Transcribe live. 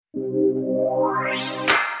You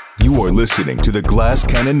are listening to the Glass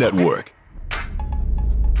Cannon Network.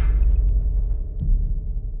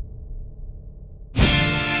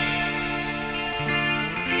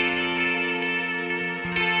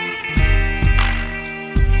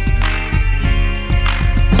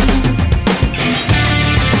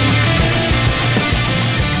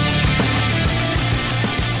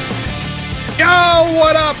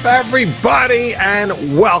 What up, everybody,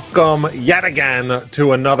 and welcome yet again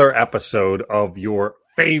to another episode of your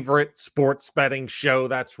favorite sports betting show.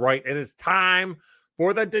 That's right. It is time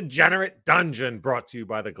for the Degenerate Dungeon, brought to you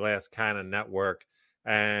by the Glass Cannon Network.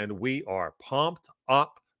 And we are pumped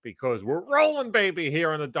up because we're rolling, baby,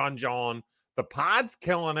 here in the dungeon. The pod's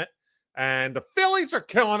killing it, and the Phillies are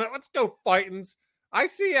killing it. Let's go, Fightins. I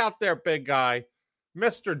see out there, big guy,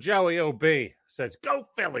 Mr. Joey O.B. says, go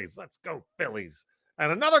Phillies. Let's go, Phillies.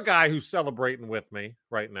 And another guy who's celebrating with me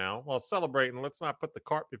right now. Well, celebrating, let's not put the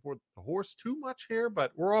cart before the horse too much here,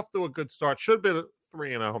 but we're off to a good start. Should have been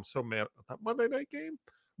 3-0. I'm so mad at that Monday night game.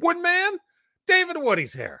 Woodman, David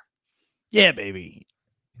Woody's here. Yeah, baby.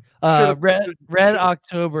 Red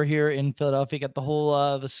October here in Philadelphia. Got the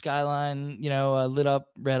whole the skyline, lit up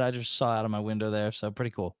red. I just saw out of my window there, so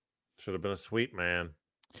pretty cool. Should have been a sweet man.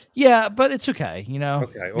 Yeah, but it's okay,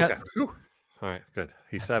 Okay. All right, good.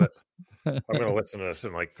 He said it. I'm going to listen to this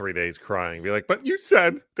in like 3 days crying. Be like, but you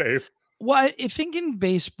said, Dave. Well, I think in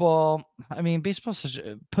baseball,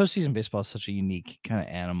 postseason baseball is such a unique kind of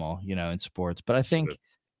animal, in sports. But I think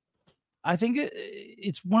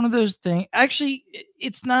it's one of those things. Actually,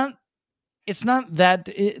 it's not that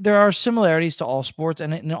there are similarities to all sports,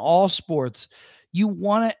 and in all sports, you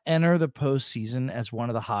want to enter the postseason as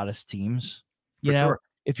one of the hottest teams. Sure.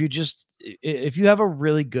 If you have a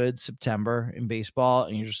really good September in baseball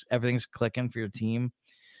and everything's clicking for your team,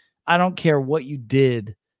 I don't care what you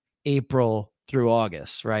did April through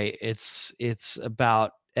August, right? It's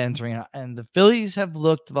about entering, and the Phillies have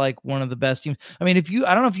looked like one of the best teams. I mean, I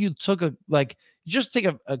don't know if you took just take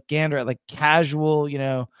a gander at like casual,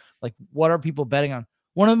 like what are people betting on?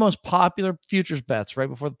 One of the most popular futures bets right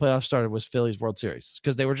before the playoffs started was Phillies World Series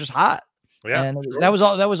because they were just hot. Yeah, and that was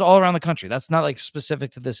all around the country. That's not like specific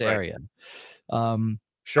to this area.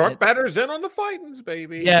 Sharp bettors in on the Fightins,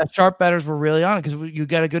 baby. Yeah, sharp bettors were really on it because you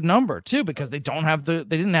get a good number too because they didn't have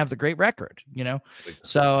the great record,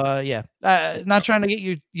 So not trying to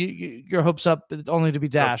get your hopes up. It's only to be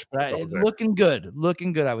dashed, but looking good.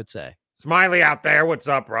 I would say. Smiley out there, what's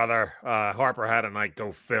up, brother? Harper had a night,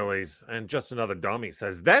 go Phillies. And just another dummy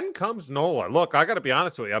says, then comes Nola. Look, I got to be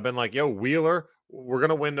honest with you. I've been like, yo, Wheeler, we're going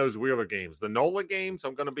to win those Wheeler games. The Nola games,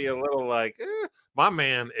 I'm going to be a little like, my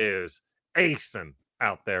man is acing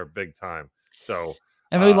out there big time. So,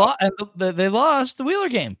 and they lost the Wheeler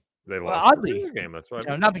game. They lost the Wheeler game. That's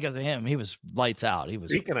right. Not because of him. He was lights out.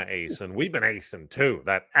 Speaking of acing, we've been acing too.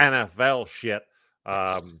 That NFL shit.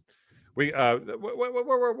 Where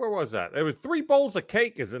was that? It was 3 bowls of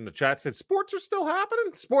cake is in the chat. Said sports are still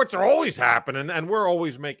happening. Sports are always happening, and we're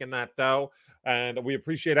always making that dough. And we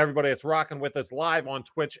appreciate everybody that's rocking with us live on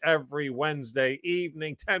Twitch every Wednesday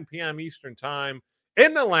evening, 10 p.m. Eastern time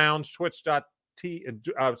in the lounge,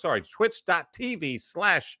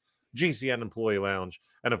 twitch.tv/GCN Employee Lounge.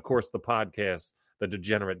 And of course, the podcast, the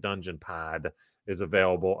Degenerate Dungeon Pod, is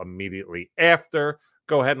available immediately after.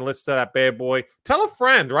 Go ahead and listen to that bad boy. Tell a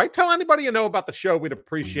friend, right? Tell anybody you know about the show. We'd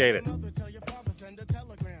appreciate it.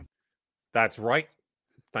 That's right.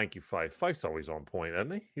 Thank you, Fife. Fife's always on point,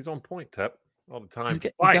 isn't he? He's on point, Tep, all the time.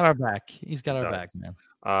 He's got our back. He's got our back, man.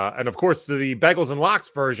 And of course, the Bagels and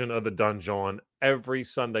Locks version of the Dungeon every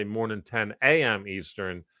Sunday morning, 10 a.m.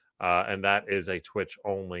 Eastern. And that is a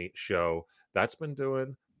Twitch-only show that's been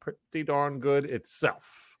doing pretty darn good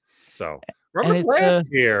itself. So remember last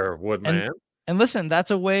year, Woodman. And listen,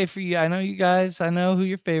 that's a way for you. I know you guys. I know who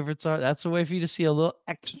your favorites are. That's a way for you to see a little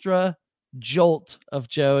extra jolt of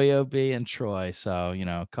Joey O.B. and Troy. So,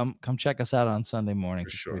 come check us out on Sunday morning.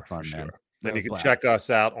 For sure. Man. Then you can check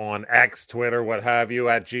us out on X, Twitter, what have you,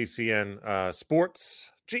 at GCN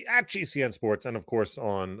Sports, at GCN Sports, and of course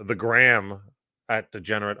on the gram at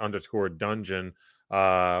Degenerate_Dungeon.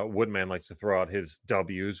 Woodman likes to throw out his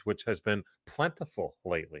W's, which has been plentiful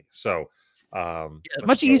lately. So,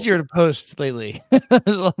 much easier to post lately.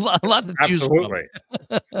 a lot to choose from.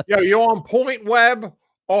 Yo, you on point, Web?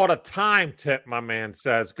 All the time, Tip, my man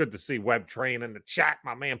says. Good to see Web Train in the chat,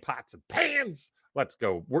 my man. Pots and Pans. Let's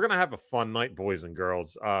go. We're going to have a fun night, boys and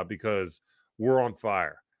girls, because we're on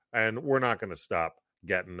fire, and we're not going to stop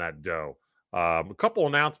getting that dough. A couple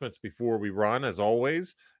announcements before we run, as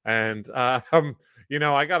always. And, I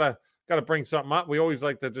got to bring something up. We always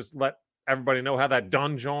like to just let everybody know how that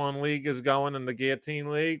Donjon League is going in the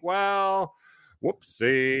Guillotine League? Well,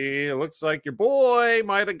 whoopsie. It looks like your boy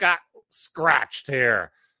might have got scratched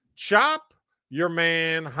here. Chop your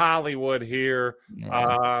man Hollywood here.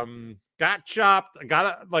 Yeah. Got chopped.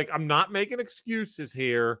 I'm not making excuses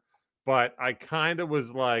here, but I kind of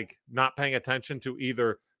was like not paying attention to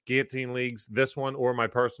either Guillotine Leagues, this one or my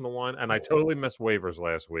personal one, and I totally missed waivers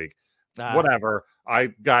last week. Whatever. I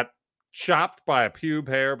got chopped by a pube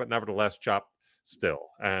hair, but nevertheless chopped still.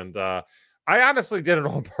 And I honestly did it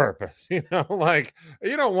on purpose. You know, like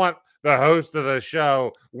you don't want the host of the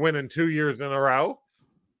show winning 2 years in a row.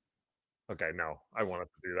 Okay, no, I wanted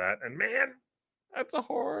to do that. And man, that's a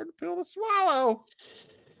hard pill to swallow.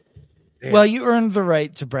 Damn. Well, you earned the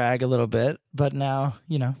right to brag a little bit, but now,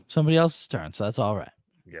 somebody else's turn. So that's all right.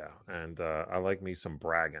 Yeah. And I like me some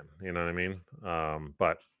bragging. You know what I mean?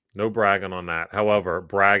 But no bragging on that. However,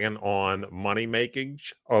 bragging on money making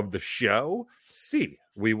of the show,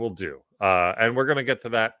 we will do. And we're going to get to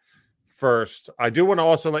that first. I do want to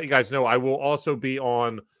also let you guys know I will also be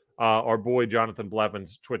on our boy Jonathan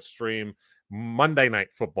Blevins' Twitch stream Monday Night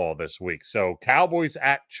Football this week. So Cowboys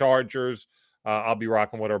at Chargers. I'll be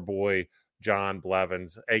rocking with our boy John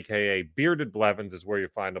Blevins, aka Bearded Blevins, is where you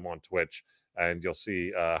find him on Twitch. And you'll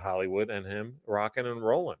see Hollywood and him rocking and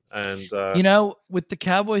rolling. And with the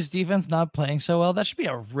Cowboys defense not playing so well, that should be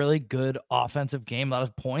a really good offensive game. A lot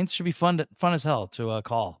of points should be fun as hell to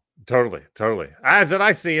call. Totally. As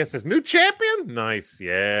I see it says new champion. Nice.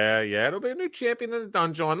 Yeah. It'll be a new champion in the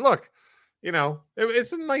dungeon. Look,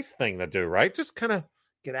 it's a nice thing to do, right? Just kind of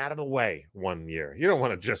get out of the way one year. You don't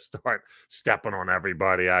want to just start stepping on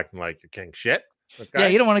everybody, acting like you're king shit. Okay? Yeah,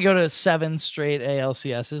 you don't want to go to 7 straight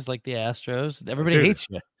ALCSs like the Astros. Everybody hates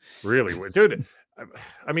you. Really, dude.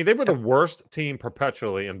 I mean, they were the worst team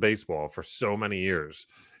perpetually in baseball for so many years.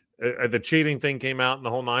 The cheating thing came out in the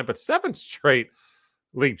whole 9, but 7 straight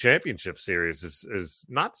league championship series is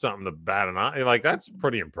not something to bat an eye. Like, that's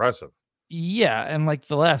pretty impressive. Yeah, and like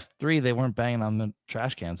the last 3, they weren't banging on the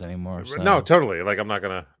trash cans anymore. So. No, totally. Like I'm not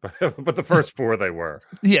gonna, but the first 4 they were.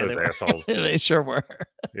 Yeah, those assholes. They sure were.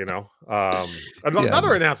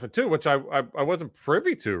 Another announcement too, which I wasn't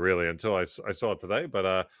privy to really until I saw it today.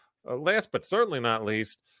 But last but certainly not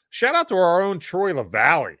least, shout out to our own Troy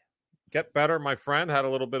LaValle. Get better, my friend. Had a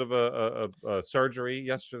little bit of a surgery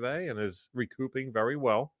yesterday and is recouping very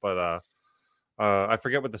well. But I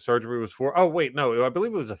forget what the surgery was for. Oh, wait, no, I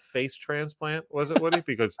believe it was a face transplant. Was it, Woody?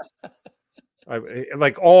 Because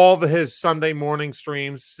like all his Sunday morning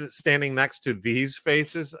streams standing next to these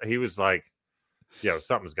faces, he was like, yo,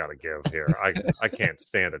 something's got to give here. I can't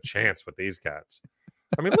stand a chance with these cats.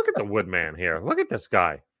 I mean, look at the Woodman here. Look at this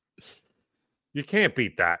guy. You can't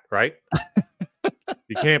beat that, right?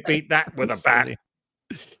 You can't beat that with a bat.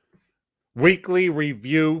 Weekly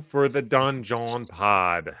review for the Dungeon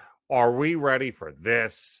Pod. Are we ready for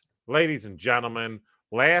this? Ladies and gentlemen,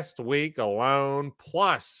 last week alone,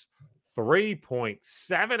 plus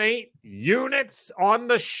 3.78 units on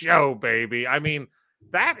the show, baby. I mean,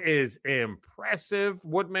 that is impressive,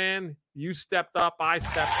 Woodman. You stepped up. I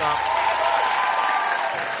stepped up.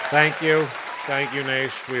 Thank you. Thank you,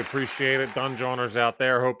 Nash. We appreciate it. Dungeoners out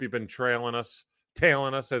there, hope you've been tailing us,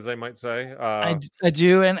 as they might say. I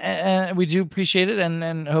do, and we do appreciate it,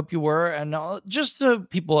 and hope you were. And just so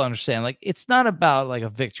people understand, like, it's not about like a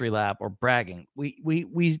victory lap or bragging. We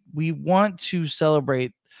want to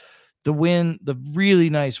celebrate the win, the really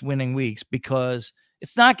nice winning weeks, because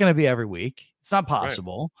it's not going to be every week. It's not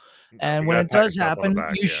possible. Right. And when it does happen,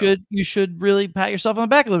 you should really pat yourself on the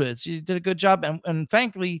back a little bit. You did a good job, and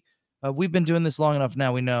frankly, we've been doing this long enough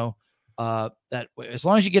now. We know. That as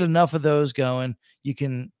long as you get enough of those going, you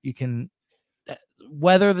can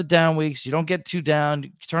weather the down weeks. You don't get too down. You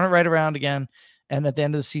turn it right around again, and at the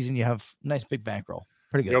end of the season, you have a nice big bankroll.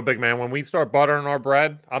 Pretty good. Yo, big man, when we start buttering our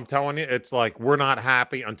bread, I'm telling you, it's like we're not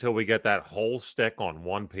happy until we get that whole stick on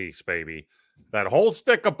one piece, baby. That whole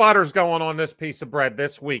stick of butter's going on this piece of bread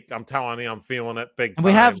this week. I'm telling you, I'm feeling it big time.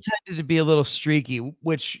 We have tended to be a little streaky,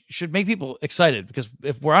 which should make people excited, because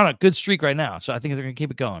if we're on a good streak right now, so I think they're going to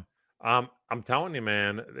keep it going. I'm telling you,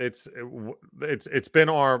 man, it's been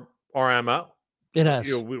our MO. It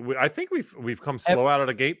has. I think we've come slow out of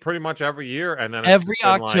the gate pretty much every year, and then every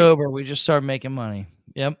October we just start making money.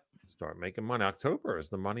 Yep. Start making money. October is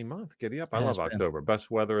the money month. Giddy up! I love October. Best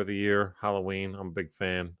weather of the year. Halloween. I'm a big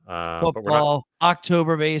fan. Football,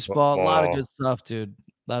 October baseball, football. A lot of good stuff, dude.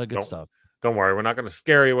 A lot of good stuff. Don't worry, we're not going to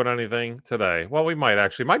scare you with anything today. Well, we might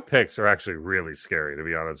actually. My picks are actually really scary, to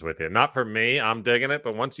be honest with you. Not for me, I'm digging it,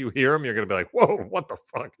 but once you hear them, you're going to be like, "Whoa, what the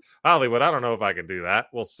fuck, Hollywood? I don't know if I can do that.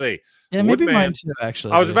 We'll see." Yeah, maybe mine too.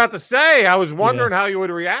 Actually, I was about to say, I was wondering how you would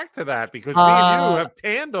react to that because me and you have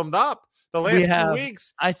tandemed up the last 2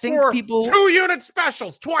 weeks. I think people 2-unit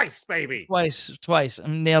specials twice, baby. Twice. I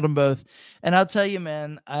nailed them both. And I'll tell you,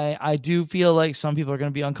 man, I do feel like some people are going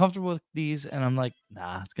to be uncomfortable with these, and I'm like,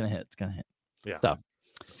 nah, it's going to hit. It's going to hit. Yeah. So.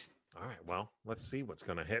 All right. Well, let's see what's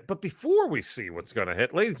going to hit. But before we see what's going to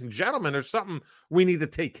hit, ladies and gentlemen, there's something we need to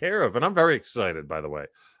take care of. And I'm very excited, by the way,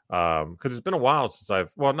 because it's been a while since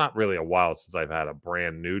not really a while since I've had a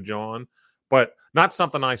brand new John, but not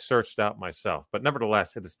something I searched out myself. But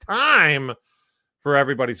nevertheless, it is time for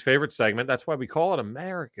everybody's favorite segment. That's why we call it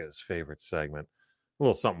America's favorite segment. A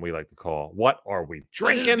little something we like to call, What Are We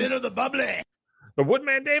Drinking? A bit of the bubbly. The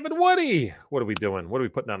Woodman David Woody. What are we doing? What are we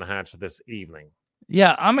putting on the hatch this evening?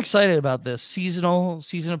 Yeah, I'm excited about this. Season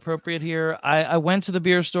appropriate here. I went to the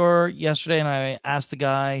beer store yesterday and I asked the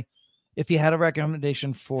guy if he had a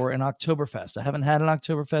recommendation for an Oktoberfest. I haven't had an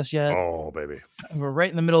Oktoberfest yet. Oh, baby. We're right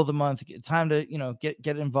in the middle of the month. It's time to,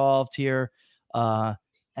 get involved here.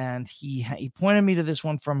 And he pointed me to this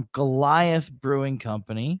one from Goliath Brewing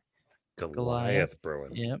Company. Goliath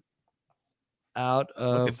Brewing. Yep. Out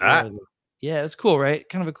of Look at that. Yeah, it's cool, right?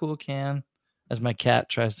 Kind of a cool can. As my cat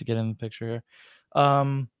tries to get in the picture here.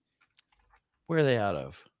 Where are they out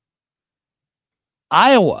of?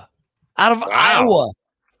 Iowa. Out of Iowa.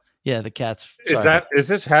 Yeah, the cat's. Is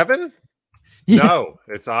this heaven? Yeah. No,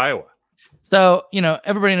 it's Iowa. So,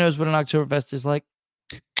 everybody knows what an Oktoberfest is like.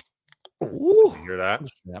 Ooh, you hear that?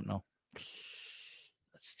 No.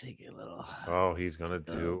 Let's take a little. Oh, he's gonna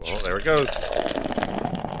do. Oh, there it goes.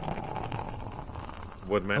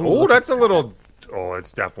 Woodman. Ooh, Oh, that's a little. Oh,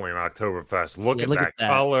 it's definitely an Oktoberfest. Look at that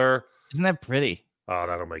color. Isn't that pretty? Oh,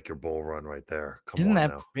 that'll make your bull run right there. Isn't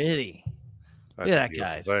that now. pretty? That's Look at that,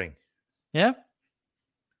 guys. Thing. Yeah.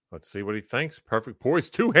 Let's see what he thinks. Perfect pour. He's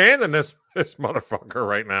two-handing this motherfucker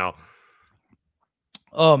right now.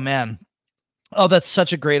 Oh, man. Oh, that's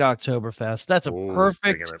such a great Oktoberfest. That's a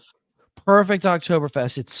perfect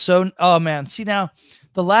Oktoberfest. It's so, oh man. See now,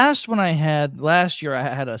 the last one I had last year, I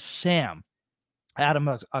had a Sam Adam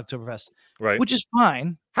Oktoberfest, right? Which is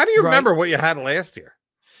fine. How do you remember what you had last year?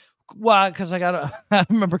 Well, because I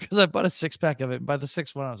remember because I bought a 6-pack of it. By the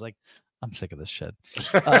 6th one, I was like, I'm sick of this shit.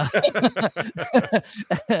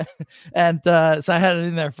 And so I had it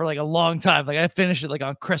in there for like a long time. Like I finished it like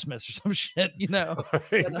on Christmas or some shit, he took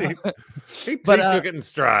it in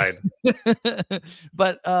stride.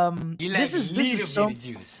 But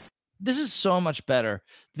this is so much better.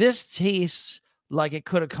 This tastes like it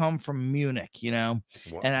could have come from Munich, Wow.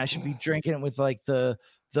 And I should be drinking it with like the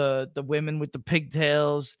women with the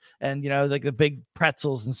pigtails and like the big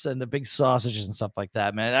pretzels and the big sausages and stuff like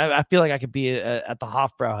that, man. I feel like I could be at the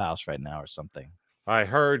Hofbrauhaus right now or something. I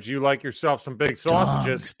heard you like yourself some big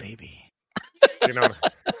sausages, Dongs, baby.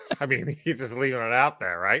 I mean, he's just leaving it out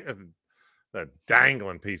there, right? It's a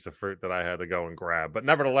dangling piece of fruit that I had to go and grab. But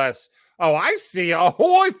nevertheless, oh, I see.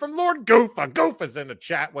 Ahoy from Lord Goofa. Goofa's in the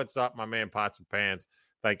chat. What's up, my man? Pots and Pans.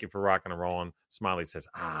 Thank you for rocking and rolling. Smiley says,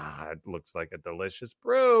 it looks like a delicious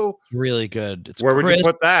brew. Really good. It's Where would you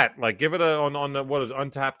put that? Like, give it on the, what is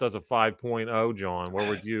Untapped does a 5.0, John. Where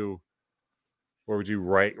would you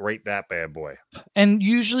rate that bad boy? And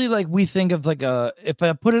usually, like, we think of like if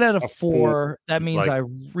I put it at a 4, that means I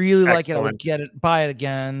really like it. I would buy it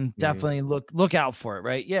again. Definitely look out for it,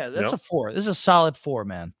 right? Yeah, that's a 4. This is a solid 4,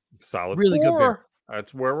 man. Solid really 4. Good beer.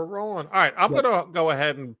 That's where we're rolling. All right, I'm gonna go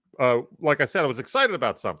ahead and like I said, I was excited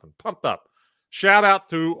about something, pumped up. Shout out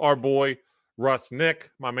to our boy Russ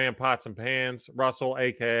Nick, my man Pots and Pans, Russell,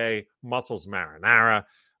 aka Muscles Marinara.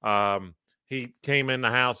 He came in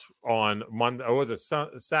the house on Monday, was it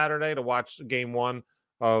Saturday, to watch Game 1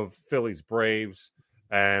 of Phillies Braves,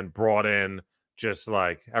 and brought in just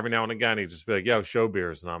like every now and again he'd just be like, "Yo, show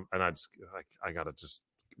beers," and I gotta just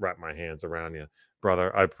wrap my hands around you,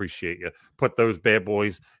 brother. I appreciate you. Put those bad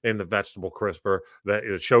boys in the vegetable crisper.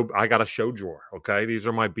 I got a show drawer. Okay, these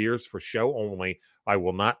are my beers for show only. I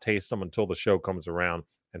will not taste them until the show comes around.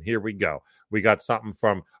 And here we go. We got something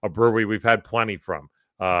from a brewery we've had plenty from.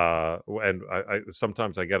 And I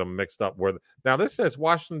sometimes I get them mixed up. Now this says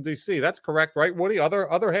Washington D.C. That's correct, right, Woody?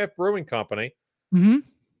 Other half brewing company. Mm-hmm.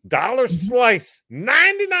 $1 slice,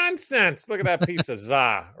 99 cents. Look at that piece of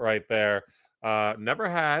za right there. Never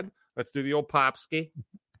had. Let's do the old Popski.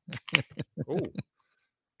 Oh,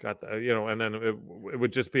 got the, and then it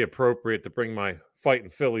would just be appropriate to bring my Fighting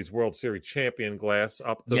Phillies World Series champion glass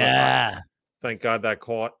up to the. Thank God that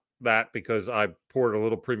caught. that because I poured a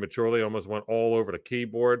little prematurely, almost went all over the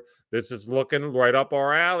keyboard. This is looking right up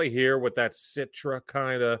our alley here with that Citra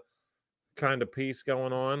kind of piece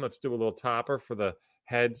going on. Let's do a little topper for the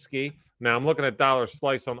head ski. Now I'm looking at Dollar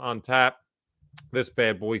Slice on Untappd. This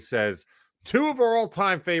bad boy says 2 of our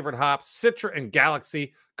all-time favorite hops, Citra and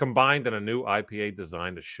Galaxy, combined in a new IPA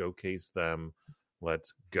design to showcase them.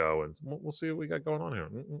 Let's go. And we'll see what we got going on here.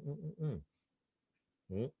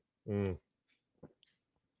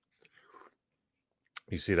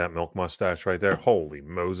 You see that milk mustache right there? Holy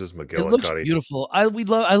Moses, McGillicuddy. It looks beautiful. I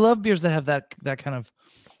love beers that have that kind of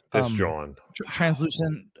John.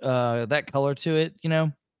 Translucent that color to it, you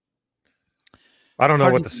know. I don't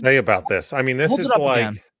know what to say about this. I mean, this is like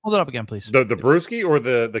again. Hold it up again, please. The brewski or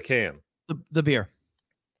the can? The beer.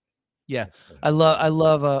 Yeah. I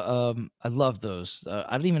love those.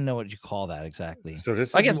 I don't even know what you call that exactly. So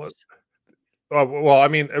this is well, I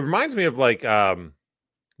mean, it reminds me of like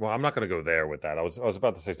well, I'm not going to go there with that. I was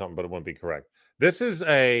about to say something, but it wouldn't be correct. This is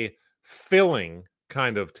a filling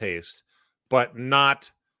kind of taste, but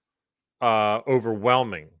not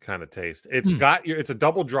overwhelming kind of taste. It's a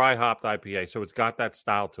double dry hopped IPA, so it's got that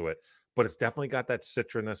style to it, but it's definitely got that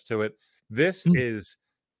citroness to it. This is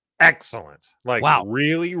excellent. Like, wow.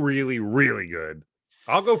 Really, really, really good.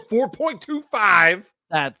 I'll go 4.25.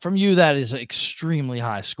 That from you, that is an extremely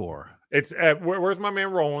high score. It's where's my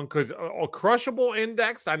man Roland? Because a crushable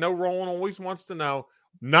index, I know Roland always wants to know.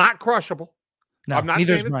 Not crushable. No, I'm not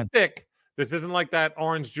saying it's thick. This isn't like that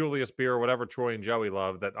Orange Julius beer or whatever Troy and Joey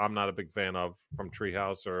love that I'm not a big fan of from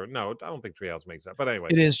Treehouse. Or no, I don't think Treehouse makes that. But anyway,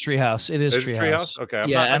 it is Treehouse. It is Treehouse. Okay,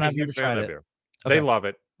 I'm not a huge fan of that beer. Okay. They love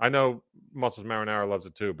it. I know Muscles Marinara loves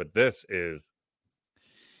it too, but this is.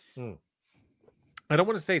 I don't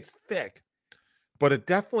want to say it's thick, but it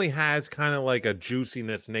definitely has kind of like a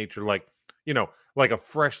juiciness nature, like, you know, like a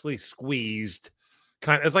freshly squeezed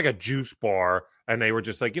kind of, it's like a juice bar. And they were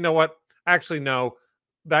just like, you know what? Actually, no,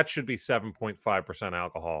 that should be 7.5%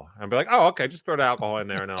 alcohol. And be like, oh, okay, just throw the alcohol in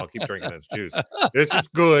there and then I'll keep drinking this juice. This is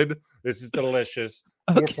good. This is delicious.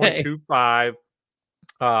 Okay. 4.25.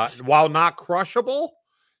 While not crushable,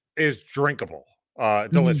 is drinkable.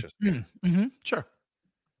 Delicious. Sure.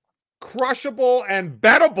 Crushable and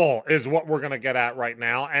bettable is what we're going to get at right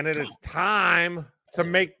now. And it is time to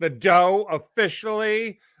make the dough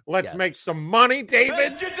officially. Let's make some money, David.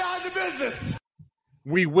 Let's get down to business.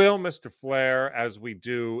 We will, Mr. Flair, as we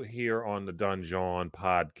do here on the Dungeon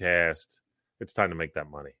podcast. It's time to make that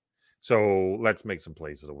money. So let's make some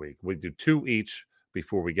plays of the week. We do 2 each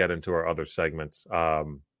before we get into our other segments.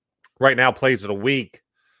 Right now, plays of the week.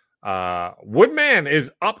 Woodman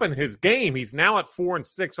is up in his game. He's now at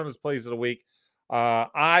 4-6 on his plays of the week.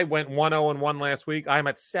 I went 1-0-1 last week. I'm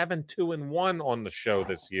at 7-2-1 on the show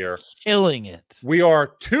this year. Killing it. We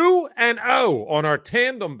are 2-0 on our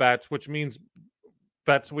tandem bets, which means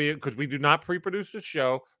bets because we do not pre-produce the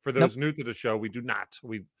show. For those new to the show, we do not.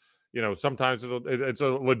 We, you know, sometimes it's a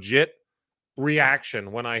legit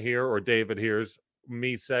reaction when I hear or David hears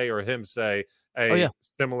me say or him say a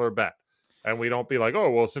similar bet. And we don't be like, oh,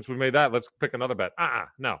 well, since we made that, let's pick another bet.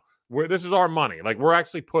 No. This is our money. Like, we're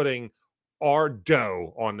actually putting our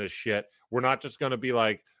dough on this shit. We're not just going to be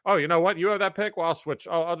like, oh, you know what? You have that pick? Well, I'll switch.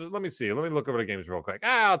 I'll just, let me see. Let me look over the games real quick.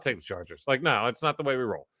 I'll take the Chargers. Like, no, it's not the way we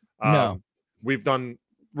roll. No. We've done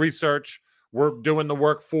research. We're doing the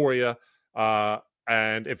work for you.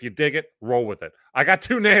 And if you dig it, roll with it. I got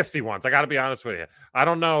 2 nasty ones. I got to be honest with you. I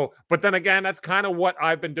don't know. But then again, that's kind of what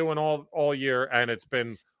I've been doing all year. And it's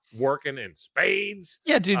been working in spades.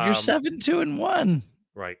 Yeah, dude, you're 7-2-1.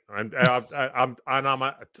 Right. I'm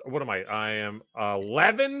what am I? I am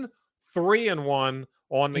 11-3-1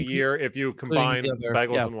 on the year if you combine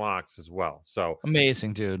bagels and locks as well. So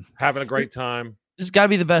amazing, dude. Having a great time. This has got to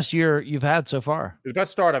be the best year you've had so far. The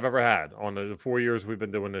best start I've ever had on the 4 years we've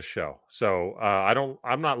been doing this show. So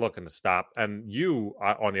I'm not looking to stop. And you,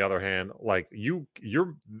 on the other hand, like you're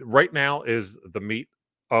right now is the meat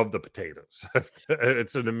of the potatoes.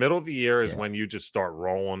 It's in the middle of the year is when you just start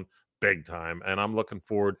rolling big time. And I'm looking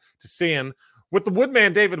forward to seeing what the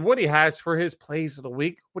Woodman David Woody has for his plays of the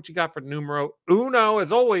week. What you got for numero uno,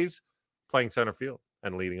 as always, playing center field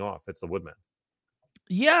and leading off. It's the Woodman.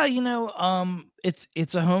 Yeah, you know,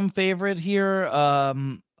 it's a home favorite here.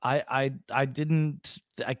 I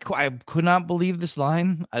could not believe this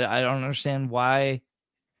line. I don't understand why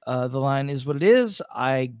the line is what it is.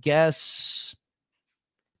 I guess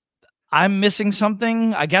I'm missing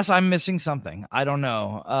something. I don't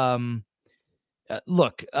know.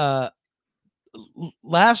 Look,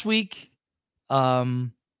 last week, at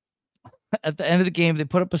the end of the game, they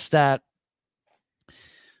put up a stat.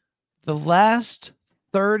 The last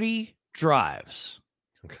 30 drives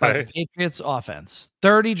But Okay. the Patriots offense,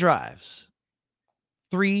 30 drives,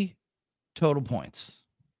 3 total points.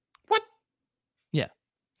 What? Yeah.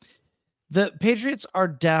 The Patriots are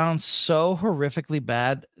down so horrifically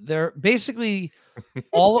bad. They're basically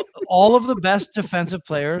all of the best defensive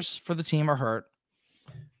players for the team are hurt,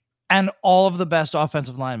 and all of the best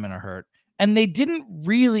offensive linemen are hurt. And they didn't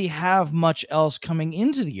really have much else coming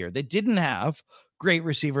into the year. They didn't have great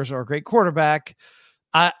receivers or a great quarterback.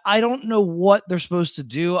 I don't know what they're supposed to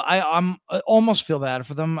do. I almost feel bad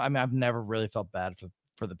for them. I mean, I've never really felt bad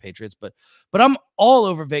for the Patriots, but I'm all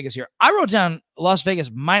over Vegas here. I wrote down Las Vegas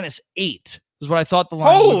 -8 is what I thought the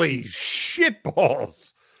line would Holy be. shit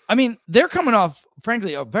balls. I mean, they're coming off,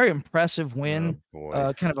 frankly, a very impressive win, Oh,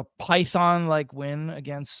 boy. kind of a Python-like win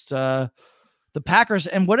against the Packers.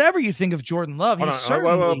 And whatever you think of Jordan Love, Hold he's on.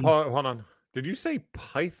 certainly... Hold on. Did you say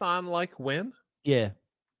Python-like win? Yeah.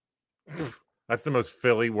 That's the most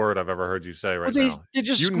Philly word I've ever heard you say right Well, now. they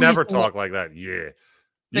just You squeezed never the talk like that. Yeah.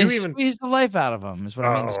 They You even squeezed the life out of him, is what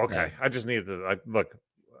I mean to say. okay. I just needed to look,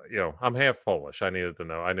 I'm half Polish. I needed to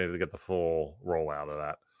know. I needed to get the full rollout of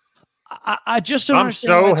that. I just don't I'm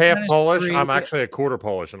understand why so it's half Polish. -3. I'm actually a quarter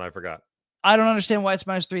Polish, and I forgot. I don't understand why it's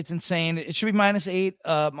 -3. It's insane. It should be -8.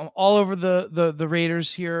 I'm all over the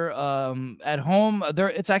Raiders here. At home,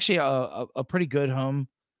 it's actually a pretty good home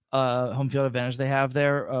field advantage they have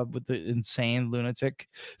there with the insane lunatic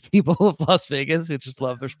people of Las Vegas who just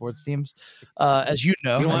love their sports teams. As you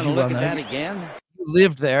know, You want to look at that that again? You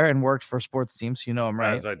lived there and worked for sports teams, you know them,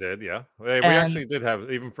 right? As I did, yeah. We actually did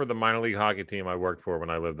have, even for the minor league hockey team I worked for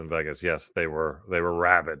when I lived in Vegas. Yes, they were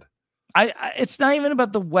rabid. It's not even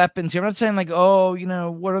about the weapons here. I'm not saying like, oh,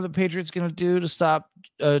 what are the Patriots going to do to stop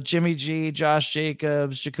Jimmy G, Josh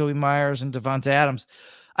Jacobs, Jacoby Myers, and Devonta Adams?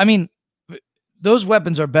 I mean, those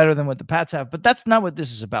weapons are better than what the Pats have, but that's not what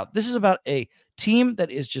this is about. This is about a team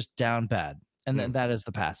that is just down bad, and then that is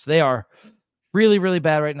the Pats. They are really, really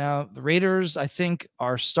bad right now. The Raiders, I think,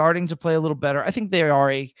 are starting to play a little better. I think they are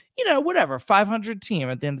a, 500 team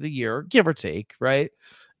at the end of the year, give or take, right?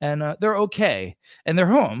 And they're okay, and they're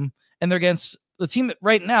home, and they're against the team that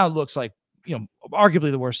right now looks like, arguably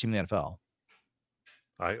the worst team in the NFL.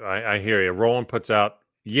 I hear you. Roland puts out,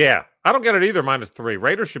 yeah, I don't get it either, -3.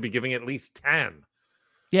 Raiders should be giving at least 10.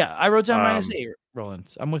 Yeah, I wrote down -8,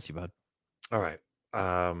 Roland. I'm with you, bud. All right.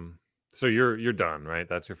 So you're done, right?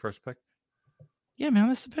 That's your first pick? Yeah, man,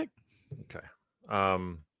 that's the pick. Okay.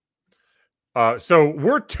 So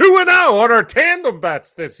we're 2-0 on our tandem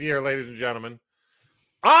bets this year, ladies and gentlemen.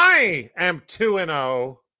 I am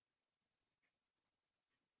 2-0.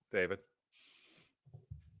 David.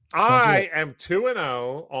 I am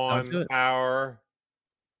 2-0 on our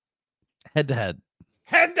head-to-head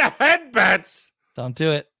bets. Don't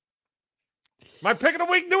do it. My pick of the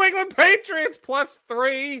week, New England Patriots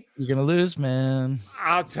 +3. You're gonna lose, man.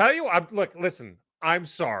 I'll tell you. Listen. I'm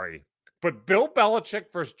sorry, but Bill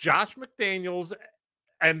Belichick versus Josh McDaniels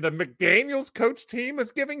and the McDaniels coach team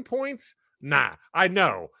is giving points. Nah, I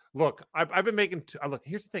know. Look, I've been making. Look,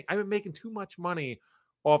 here's the thing. I've been making too much money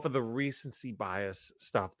off of the recency bias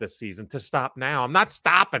stuff this season to stop now. I'm not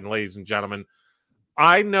stopping, ladies and gentlemen.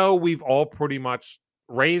 I know we've all pretty much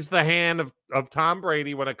raised the hand of Tom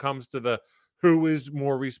Brady when it comes to the who is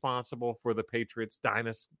more responsible for the Patriots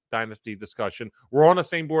dynasty discussion. We're on the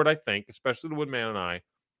same board, I think, especially the Woodman and I.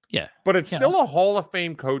 Yeah. But it's still a Hall of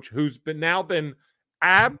Fame coach who's been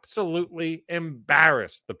absolutely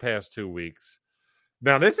embarrassed the past 2 weeks.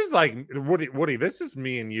 Now, this is like, Woody, this is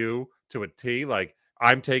me and you to a T. Like,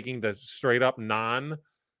 I'm taking the straight up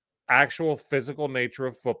non-actual physical nature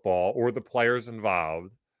of football or the players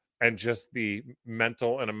involved and just the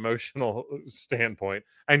mental and emotional standpoint.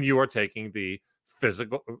 And you are taking the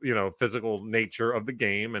physical nature of the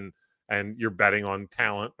game and you're betting on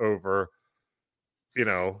talent over,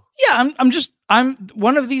 Yeah, I'm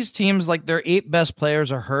one of these teams, like their 8 best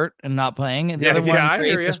players are hurt and not playing. And the other their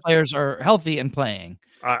 8 best players are healthy and playing.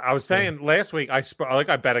 I was saying last week, I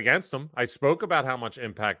bet against them. I spoke about how much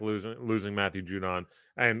impact losing Matthew Judon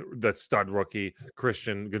and the stud rookie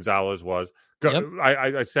Christian Gonzalez was. Yep.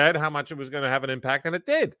 I said how much it was going to have an impact, and it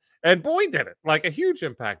did. And boy, did it, like a huge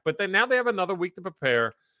impact. But then now they have another week to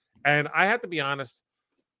prepare. And I have to be honest,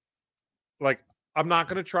 like, I'm not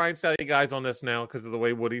going to try and sell you guys on this now because of the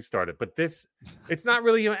way Woody started. But it's not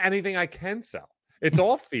really anything I can sell. It's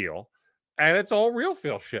all feel. And it's all real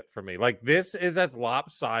feel shit for me. Like, this is as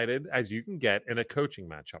lopsided as you can get in a coaching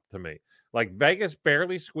matchup to me. Like, Vegas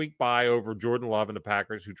barely squeaked by over Jordan Love and the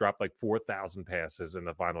Packers, who dropped like 4,000 passes in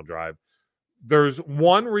the final drive. There's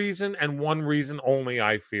one reason and one reason only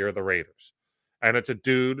I fear the Raiders. And it's a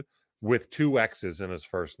dude with 2 X's in his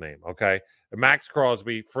first name, okay? Max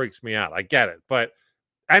Crosby freaks me out. I get it. But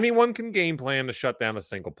anyone can game plan to shut down a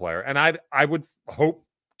single player. And I would hope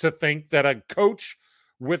to think that a coach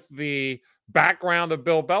with the background of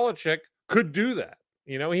Bill Belichick could do that.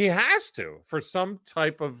 You know, he has to for some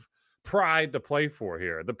type of pride to play for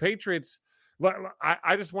here. The Patriots,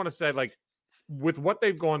 I just want to say, like, with what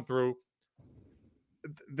they've gone through,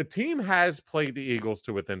 the team has played the Eagles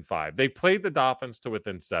to within 5. They played the Dolphins to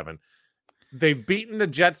within 7. They've beaten the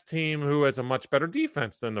Jets team, who has a much better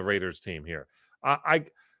defense than the Raiders team here.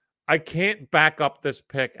 I can't back up this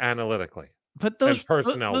pick analytically. But those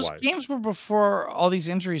personnel-wise, those games were before all these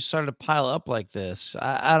injuries started to pile up like this.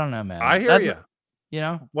 I don't know, man. I hear you. You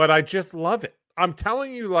know, but I just love it. I'm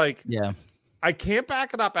telling you, like, yeah, I can't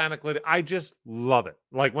back it up analytically. I just love it.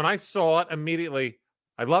 Like, when I saw it immediately,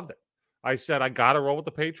 I loved it. I said, I got to roll with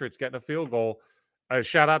the Patriots getting a field goal.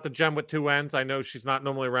 Shout out to Jen with 2 N's. I know she's not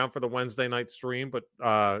normally around for the Wednesday night stream, but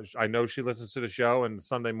I know she listens to the show, and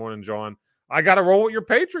Sunday morning, John. I got to roll with your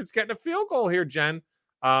Patriots getting a field goal here, Jen.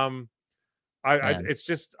 It's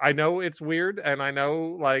just, I know it's weird, and I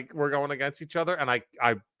know, like, we're going against each other, and I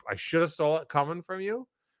should have saw it coming from you,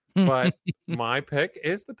 but my pick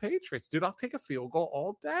is the Patriots, dude. I'll take a field goal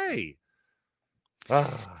all day.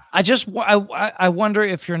 I wonder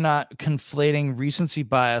if you're not conflating recency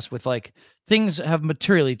bias with, like, things have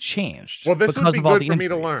materially changed. Well, this would be good for me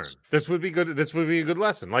to learn. This would be good. This would be a good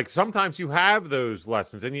lesson. Like, sometimes you have those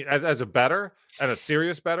lessons, and you, as a bettor and a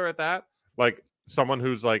serious bettor at that, like someone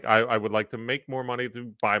who's like, I would like to make more money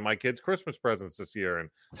to buy my kids Christmas presents this year and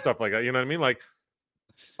stuff like that. You know what I mean? Like,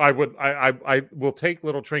 I will take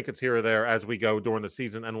little trinkets here or there as we go during the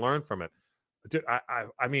season and learn from it. Dude,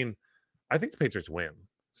 I mean, I think the Patriots win.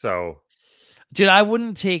 So, dude, I'm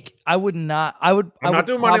not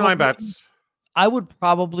doing money line bets. I would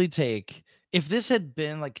probably take, if this had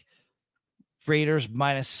been like Raiders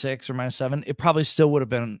 -6 or -7, it probably still would have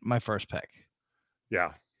been my first pick.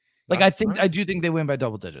 Yeah. Like, I do think they win by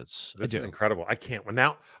double digits. This is incredible. I can't win.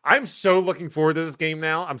 Now, I'm so looking forward to this game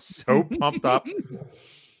now. I'm so pumped up.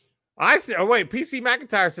 I see. Oh, wait. PC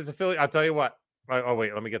McIntyre says a Philly. I'll tell you what. Oh,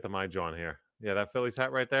 wait. Let me get the my John here. Yeah, that Phillies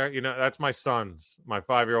hat right there. You know, that's my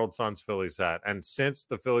 5-year-old son's Phillies hat. And since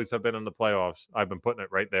the Phillies have been in the playoffs, I've been putting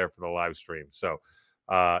it right there for the live stream. So,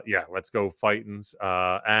 yeah, let's go Fightins.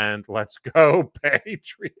 And let's go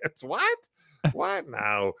Patriots. What?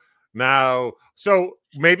 No. So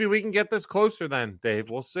maybe we can get this closer then, Dave.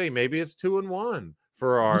 We'll see. Maybe it's 2-1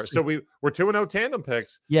 for our. So we're 2-0 tandem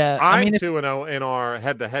picks. Yeah, I'm 2-0 in our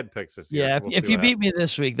head-to-head picks this year. Yeah, so if you beat me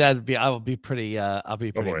this week, I will be pretty. I'll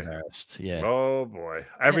be pretty embarrassed. Yeah. Oh boy,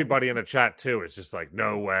 everybody in the chat too is just like,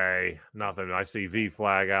 no way, nothing. I see V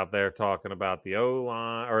Flag out there talking about the O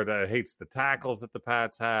line or hates the tackles that the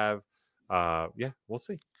Pats have. Yeah, we'll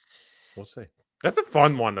see. That's a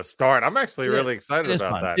fun one to start. I'm actually really excited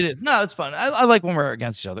about that. It is. No, it's fun. I like when we're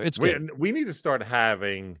against each other. It's good. We need to start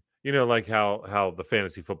having, you know, like how the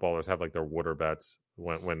fantasy footballers have like their water bets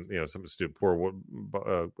when you know, some stupid pour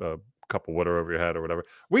a cup of water over your head or whatever.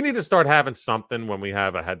 We need to start having something when we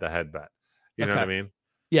have a head-to-head bet. You know what I mean?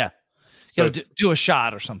 Yeah. So do a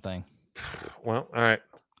shot or something. Well, all right.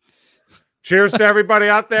 Cheers to everybody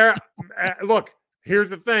out there. Look, here's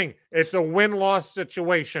the thing. It's a win-loss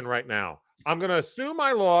situation right now. I'm going to assume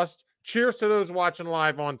I lost. Cheers to those watching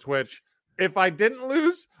live on Twitch. If I didn't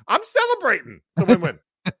lose, I'm celebrating. It's a win-win.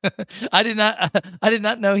 I did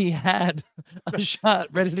not know he had a shot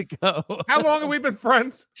ready to go. How long have we been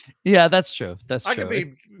friends? Yeah, that's true. That's true. Could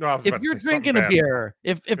be, if you're drinking a beer,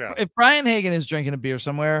 if Brian Hagan is drinking a beer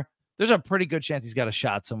somewhere, there's a pretty good chance he's got a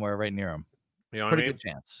shot somewhere right near him. You know pretty good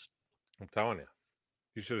chance. I'm telling you.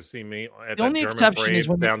 You should have seen me at the only German exception parade is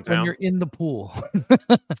when you're in the pool.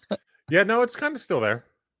 Yeah, no, it's kind of still there.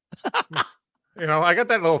 You know, I got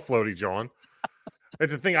that little floaty, John.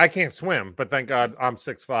 It's a thing. I can't swim, but thank God I'm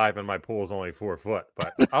 6'5" and my pool is only 4 foot.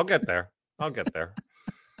 But I'll get there.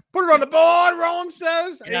 Put it on the board, Roland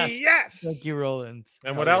says. Yes. Thank you, Roland.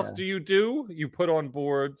 And what else do? You put on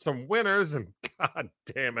board some winners, and God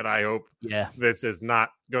damn it, I hope this is not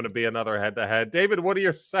going to be another head-to-head. David, what are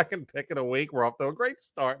your second pick of the week? We're off to a great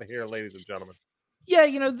start here, ladies and gentlemen. Yeah,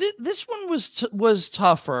 you know, this one was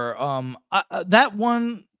tougher. That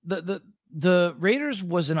one, the Raiders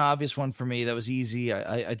was an obvious one for me. That was easy.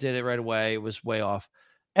 I did it right away. It was way off.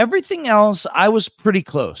 Everything else, I was pretty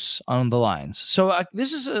close on the lines. So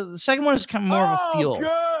this is the second one is kind of more of a feel.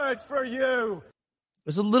 Good for you. It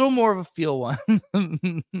was a little more of a feel one.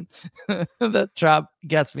 That drop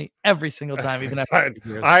gets me every single time. Even after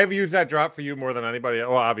I've used that drop for you more than anybody.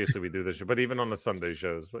 Well, obviously we do this, but even on the Sunday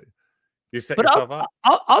shows. You set yourself up?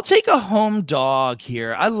 I'll take a home dog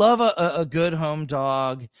here. I love a good home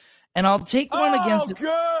dog. And I'll take one against.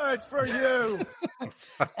 Good for you.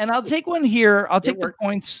 And I'll take one here. I'll take the works.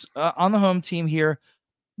 points on the home team here.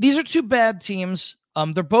 These are two bad teams.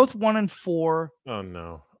 They're both 1-4. Oh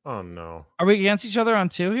no. Are we against each other on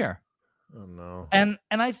 2 here? Oh no. And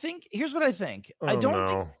I think here's what I think. Oh,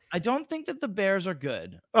 I don't think that the Bears are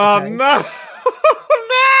good. Oh okay? no.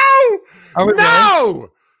 Are we No.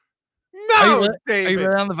 No, Are David. you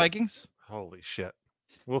really on the Vikings? Holy shit.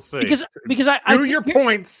 We'll see. Because I Do your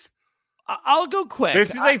points. I'll go quick.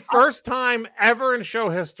 This is a first time ever in show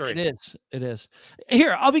history. It is.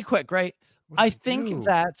 Here, I'll be quick, right? I think do?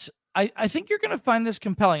 that I think you're going to find this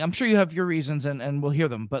compelling. I'm sure you have your reasons and we'll hear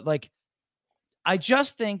them, but like I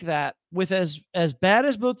just think that with as bad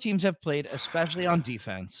as both teams have played, especially on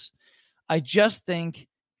defense, I just think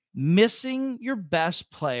missing your best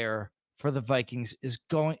player for the Vikings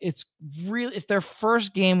it's their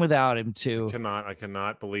first game without him too. I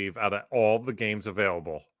cannot believe out of all the games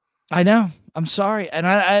available. I know. I'm sorry. And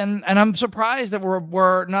I'm surprised that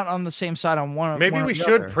we're not on the same side on one. Maybe we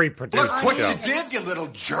should pre-produce Look what the show. you did, you little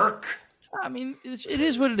jerk. I mean, it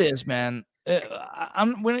is what it is, man.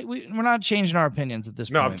 We're not changing our opinions at this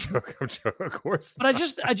No, point. I'm joking, of course. But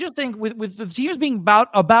I just think with the teams being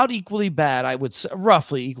about equally bad, I would say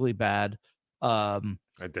roughly equally bad. I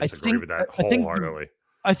disagree with that wholeheartedly.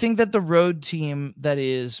 I think that the road team that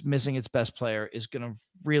is missing its best player is going to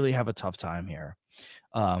really have a tough time here.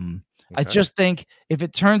 I just think if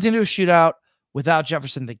it turns into a shootout without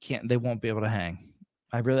Jefferson, they won't be able to hang.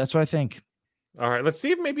 That's what I think. All right, let's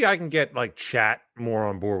see if maybe I can get like chat more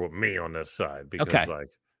on board with me on this side because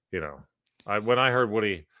when I heard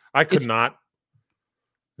Woody, I could not.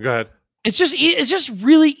 Go ahead. It's just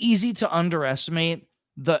really easy to underestimate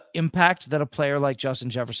the impact that a player like Justin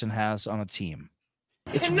Jefferson has on a team.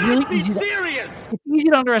 It's really easy. It's easy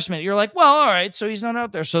to underestimate. You're like, well, all right, so he's not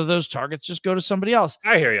out there, so those targets just go to somebody else.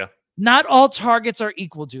 I hear you. Not all targets are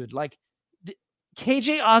equal, dude. Like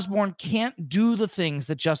KJ Osborne can't do the things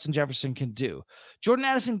that Justin Jefferson can do. Jordan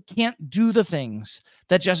Addison can't do the things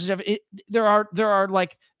that Justin Jefferson. There are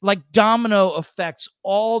like domino effects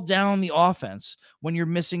all down the offense when you're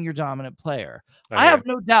missing your dominant player. I have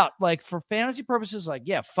no doubt, like for fantasy purposes, like,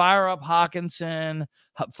 yeah, fire up Hawkinson,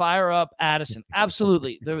 fire up Addison.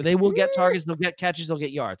 Absolutely. They will get targets. They'll get catches. They'll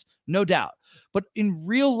get yards. No doubt. But in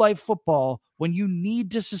real life football, when you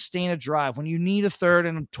need to sustain a drive, when you need a 3rd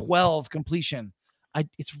and 12 completion,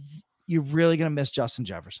 you're really going to miss Justin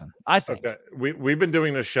Jefferson, I think. Okay. We've been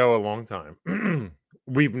doing this show a long time.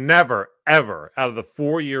 We've never, ever, out of the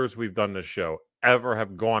 4 years we've done this show, ever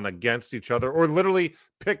have gone against each other or literally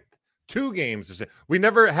picked 2 games to say. We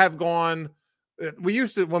never have gone. We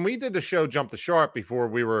used to, when we did the show Jump the Sharp before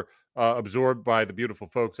we were absorbed by the beautiful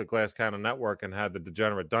folks at Glass Cannon Network and had the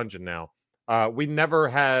Degenerate Dungeon now. We never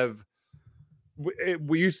have.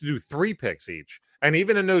 We used to do 3 picks each. And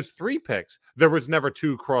even in those 3 picks, there was never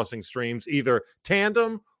 2 crossing streams, either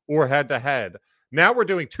tandem or head-to-head. Now we're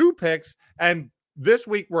doing 2 picks, and this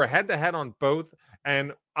week we're head-to-head on both.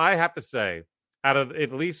 And I have to say, out of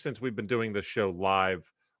at least since we've been doing this show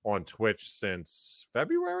live on Twitch since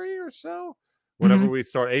February or so, whenever we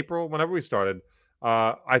started,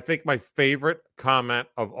 I think my favorite comment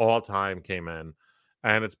of all time came in,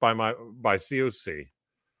 and it's by COC.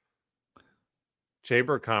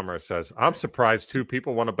 Chamber of Commerce says, I'm surprised 2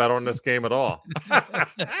 people want to bet on this game at all.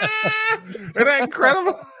 Isn't that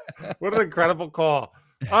incredible? What an incredible call.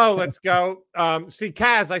 Oh, let's go. See,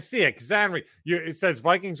 Kaz, I see it. Kazanri, it says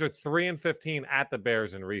Vikings are 3-15 at the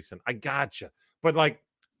Bears in recent. I gotcha. But like,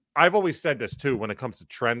 I've always said this too, when it comes to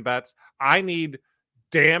trend bets, I need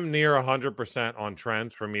damn near 100% on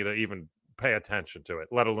trends for me to even pay attention to it,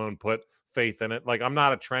 let alone put faith in it. Like, I'm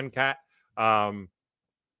not a trend cat.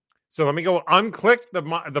 So let me go unclick the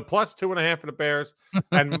 +2.5 for the Bears,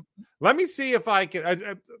 and let me see if I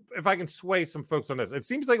can sway some folks on this. It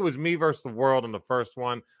seems like it was me versus the world in the first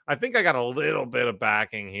one. I think I got a little bit of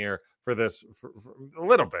backing here for this, for a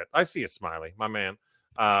little bit. I see a Smiley, my man.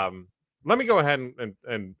 Let me go ahead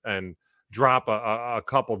and drop a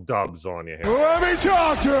couple dubs on you here. Let me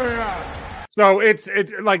talk to you. So it's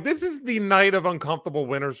like this is the night of uncomfortable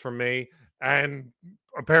winners for me, and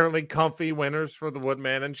apparently comfy winners for the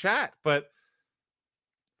Woodman and chat. But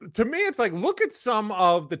to me, it's like, look at some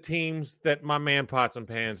of the teams that my man Pots and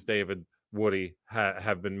Pans, David, Woody,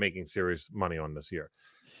 have been making serious money on this year.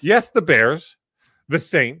 Yes, the Bears, the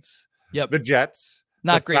Saints, the Jets,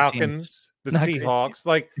 not the great Falcons, teams. the Not Seahawks.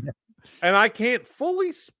 Like, and I can't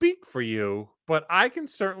fully speak for you, but I can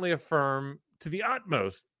certainly affirm to the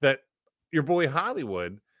utmost that your boy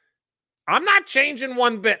Hollywood, I'm not changing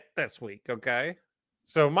one bit this week, okay?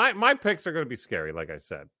 So my picks are going to be scary, like I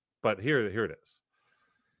said. But here it is.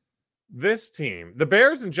 this team, the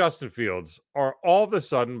Bears and Justin Fields, are all of a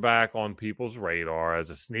sudden back on people's radar as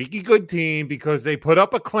a sneaky good team because they put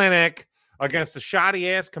up a clinic against a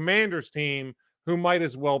shoddy-ass Commanders team who might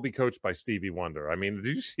as well be coached by Stevie Wonder. I mean,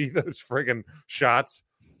 did you see those friggin' shots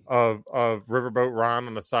of Riverboat Ron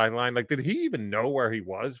on the sideline? Like, did he even know where he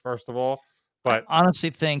was, first of all? But I honestly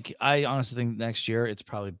think next year it's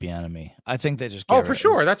probably Bieniemy. I think they just for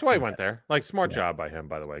sure. That's why he went there. Like, smart job by him,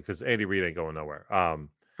 by the way, because Andy Reid ain't going nowhere.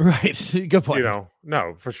 Right. Good point.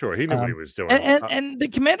 No, for sure. He knew what he was doing. And the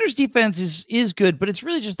Commanders' defense is good, but it's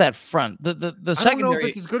really just that front. The secondary. I don't know if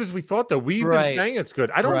it's as good as we thought, though. We've been saying it's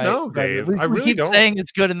good. I don't know, Dave. I really keep don't. saying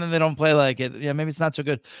it's good, and then they don't play like it. Yeah, maybe it's not so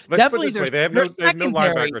good. Let's Definitely, put it this way. They have no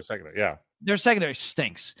linebacker secondary. Yeah. Their secondary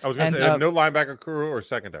stinks. I was going to say, they have no linebacker crew or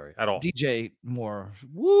secondary at all. DJ Moore.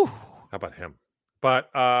 Woo. How about him? But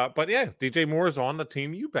yeah, DJ Moore is on the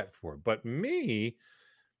team you bet for. But me,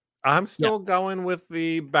 I'm still going with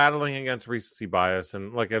the battling against recency bias.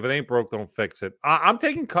 And like, if it ain't broke, don't fix it. I'm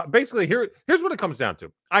taking basically here's what it comes down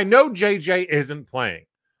to. I know JJ isn't playing.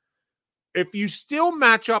 If you still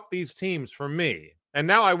match up these teams for me, and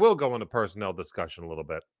now I will go into personnel discussion a little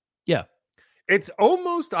bit. Yeah. It's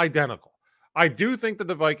almost identical. I do think that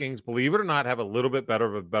the Vikings, believe it or not, have a little bit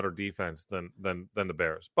better defense than the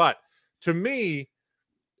Bears. But to me,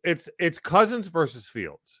 it's Cousins versus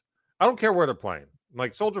Fields. I don't care where they're playing.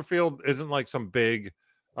 Like, Soldier Field isn't like some big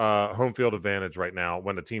home field advantage right now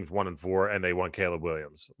when the team's 1-4 and they won Caleb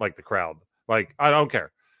Williams, like the crowd. Like, I don't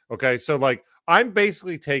care. Okay, so like I'm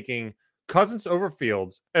basically taking Cousins over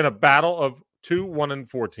Fields in a battle of 2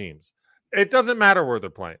 1-4 teams. It doesn't matter where they're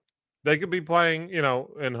playing. They could be playing,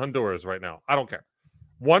 in Honduras right now. I don't care.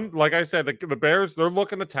 One, like I said, the Bears, they're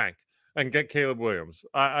looking to tank and get Caleb Williams.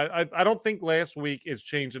 I don't think last week is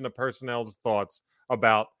changing the personnel's thoughts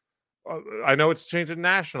about. I know it's changing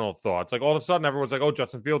national thoughts. Like, all of a sudden, everyone's like, "Oh,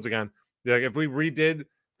 Justin Fields again." Like, if we redid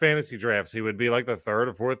fantasy drafts, he would be like the third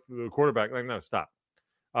or fourth quarterback. Like, no, stop.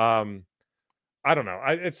 I don't know.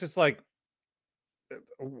 It's just like,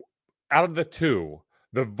 out of the two,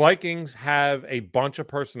 the Vikings have a bunch of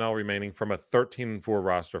personnel remaining from a 13-4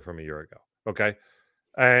 roster from a year ago. Okay.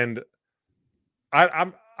 And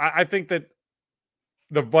I think that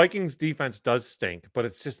the Vikings defense does stink, but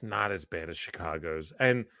it's just not as bad as Chicago's.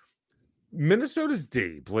 And Minnesota's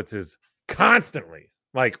D blitzes constantly,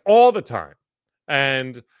 like all the time.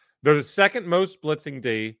 And they're the second most blitzing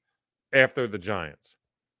D after the Giants.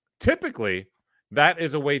 Typically, that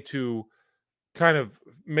is a way to kind of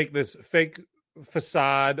make this fake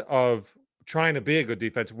facade of trying to be a good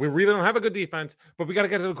defense. We really don't have a good defense, but we got to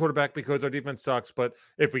get to the quarterback because our defense sucks. But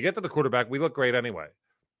if we get to the quarterback, we look great anyway.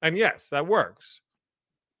 And yes, that works,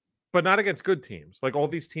 but not against good teams, like all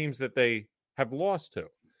these teams that they have lost to.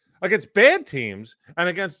 Against bad teams and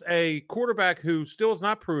against a quarterback who still is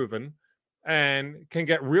not proven and can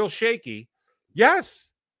get real shaky,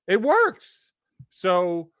 yes, it works.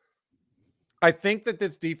 So I think that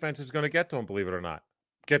this defense is going to get to him, believe it or not.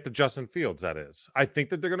 Get to Justin Fields, that is. I think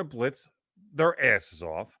that they're going to blitz their asses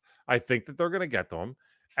off. I think that they're going to get to him.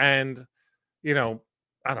 And, I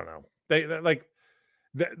don't know. They like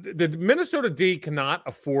the Minnesota D cannot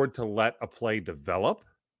afford to let a play develop.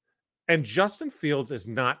 And Justin Fields is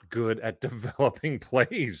not good at developing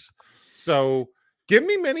plays. So give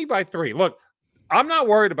me many by 3. Look, I'm not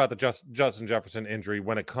worried about the Justin Jefferson injury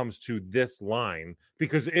when it comes to this line,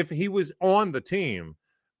 because if he was on the team,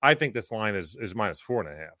 I think this line is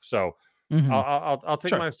 -4.5. So I'll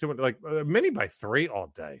take -2, like many by 3 all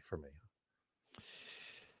day for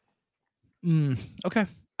me. Okay.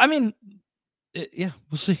 I mean, yeah,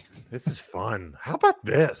 we'll see. This is fun. How about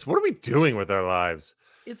this? What are we doing with our lives?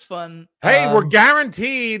 It's fun. Hey, we're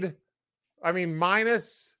guaranteed. I mean,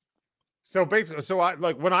 minus. So basically, I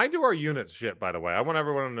like when I do our units shit, by the way, I want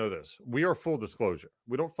everyone to know this. We are full disclosure.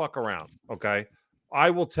 We don't fuck around. Okay.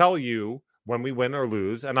 I will tell you when we win or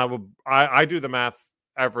lose, and I do the math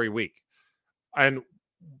every week. And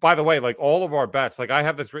by the way, like all of our bets, like I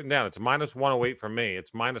have this written down. It's -108 for me.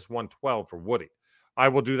 It's -112 for Woody. I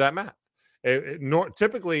will do that math.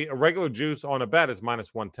 Typically, a regular juice on a bet is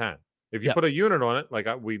 -110. If you put a unit on it, like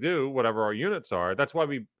we do, whatever our units are, that's why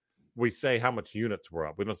we say how much units we're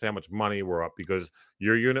up. We don't say how much money we're up, because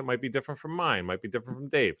your unit might be different from mine, might be different from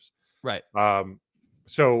Dave's. Right.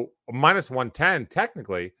 So -110,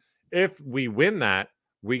 technically, if we win that,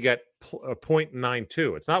 we get a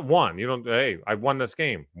 0.92. It's not 1. You don't, hey, I won this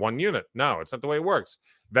game. 1 unit. No, it's not the way it works.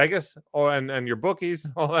 Vegas and your bookies,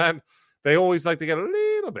 all that, they always like to get a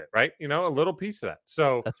little bit, right? A little piece of that.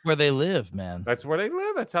 So that's where they live, man. That's where they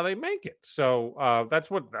live. That's how they make it. So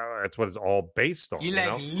that's what it's all based on. You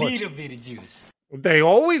like a little bit of juice. They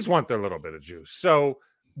always want their little bit of juice. So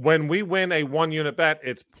when we win a 1-unit bet,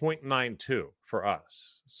 it's 0.92 for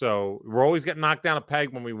us. So we're always getting knocked down a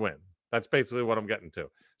peg when we win. That's basically what I'm getting to.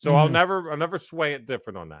 So I'll never sway it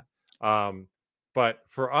different on that. But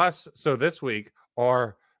for us, so this week,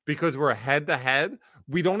 because we're head to head,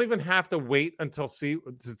 we don't even have to wait until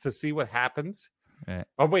to see what happens. Right.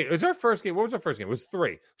 Oh wait, is our first game? What was our first game? It was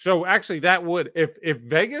 3. So actually, that would if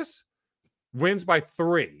Vegas wins by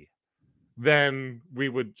 3, then we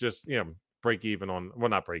would just break even on. Well,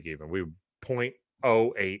 not break even. We would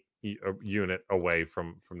 0.08 unit away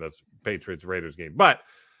from this Patriots Raiders game, but.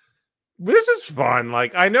 This is fun.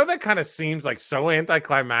 Like, I know that kind of seems like so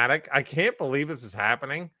anticlimactic. I can't believe this is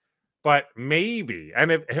happening, but maybe.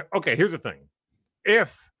 And here's the thing.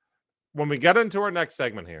 When we get into our next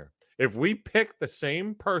segment here, if we pick the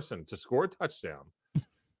same person to score a touchdown,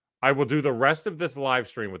 I will do the rest of this live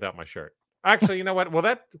stream without my shirt. Actually, you know what? Will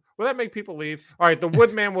that make people leave? All right, the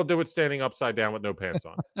Woodman will do it standing upside down with no pants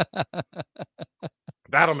on.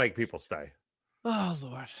 That'll make people stay. Oh,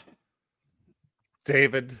 Lord.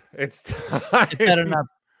 David, it's time.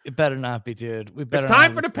 It better not be, dude. It's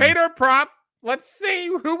time for the Pater prop. Let's see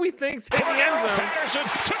who we think's hit the end zone. Patterson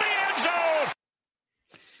to the end zone.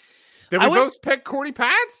 Did we both pick Cordy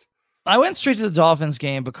Pats? I went straight to the Dolphins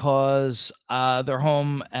game because they're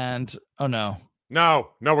home and no,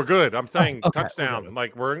 we're good. I'm saying okay, touchdown. okay.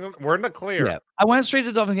 Like we're in the clear. Yeah, I went straight to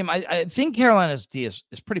the Dolphins game. I think Carolina's D is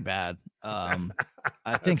pretty bad. I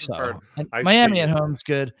think so. And Miami at home is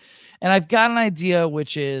good, and I've got an idea,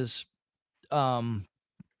 which is, I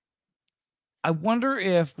wonder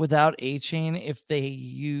if without A-Chain, if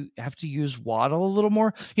you have to use Waddle a little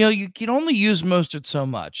more. You can only use Mostert so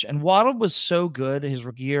much, and Waddle was so good his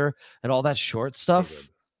rookie year at all that short stuff. So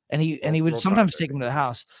and he would sometimes take him to the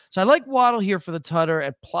house. So I like Waddle here for the Tutter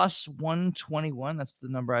at plus 121. That's the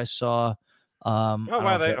number I saw. Maybe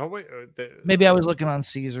I was looking on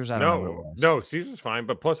Caesars. I don't know. No, Caesars fine,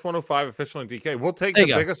 but plus 105 official in DK. We'll take the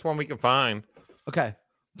biggest one we can find. Okay,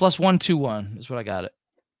 plus 121 is what I got it.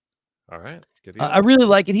 All right, I really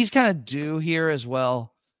like it. He's kind of due here as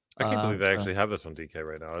well. I can't believe they actually have this on DK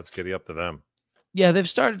right now. Let's giddy up to them. Yeah, they've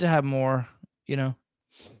started to have more.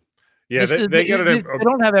 Yeah, they get it. They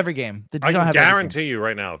don't have every game. I can guarantee you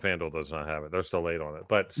right now, FanDuel does not have it. They're still late on it.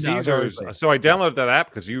 But Caesars. So I downloaded that app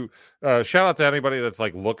because you shout out to anybody that's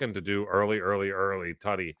like looking to do early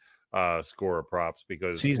tutty scorer props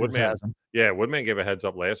because Caesars Woodman gave a heads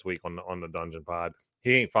up last week on the Dungeon Pod.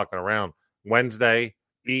 He ain't fucking around. Wednesday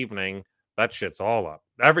evening, that shit's all up.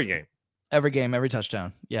 Every game, every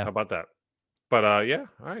touchdown. Yeah. How about that? But yeah,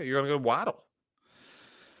 all right, you're gonna go Waddle.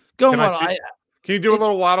 Go Waddle. Can you do a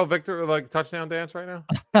little Waddle Victor like touchdown dance right now?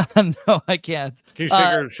 No, I can't. Can you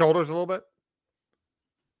shake your shoulders a little bit?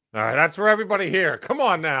 All right, that's for everybody here. Come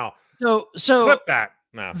on now. So clip that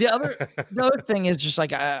now. The other thing is just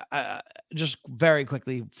like I just very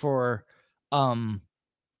quickly for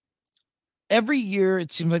every year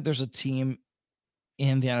it seems like there's a team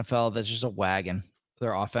in the NFL that's just a wagon.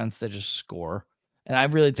 Their offense, they just score, and I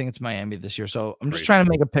really think it's Miami this year. So I'm just trying to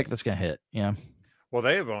make a pick that's gonna hit. Yeah. Well,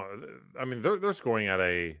 they have. I mean, they're scoring at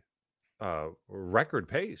a record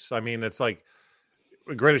pace. I mean, it's like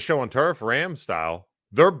the greatest show on turf, Rams style.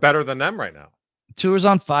 They're better than them right now. Tua's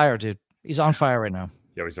on fire, dude. He's on fire right now.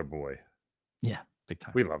 Yo, he's our boy. Yeah, big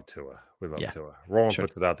time. We love Tua. Tua. Roland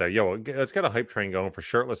puts it out there. Yo, let's get a hype train going for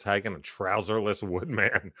shirtless Hagen and trouserless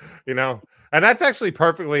Woodman. And that's actually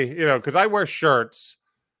perfectly. Because I wear shirts,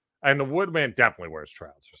 and the Woodman definitely wears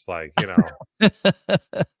trousers. Like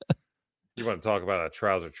You want to talk about a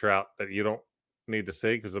trouser trout that you don't need to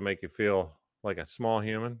see because it'll make you feel like a small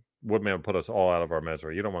human? Woodman will put us all out of our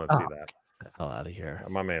misery. You don't want to see that. Get the hell out of here.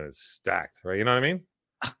 My man is stacked, right? You know what I mean?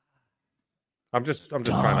 I'm just trying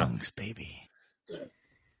to, baby.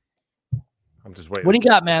 I'm just waiting. What do you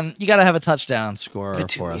got, man? You got to have a touchdown scorer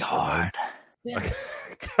for us. Hard.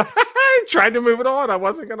 I tried to move it on. I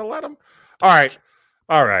wasn't going to let him. All right.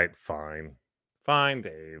 Fine,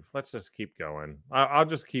 Dave. Let's just keep going. I'll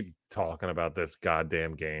just keep talking about this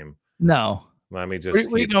goddamn game. No. Let me just.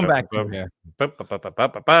 We're going back to here.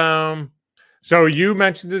 So you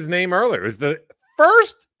mentioned his name earlier. Is the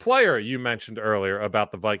first player you mentioned earlier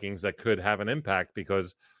about the Vikings that could have an impact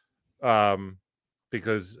because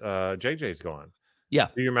JJ's gone. Yeah.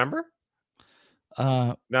 Do you remember?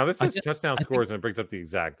 Now this is touchdown scores and it brings up the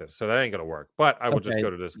exactness, so that ain't gonna work. But I will just go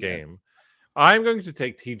to this game. I'm going to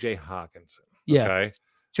take TJ Hawkinson. Yeah. Okay.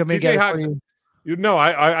 TJ Hawkinson.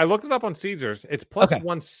 I looked it up on Caesars. It's plus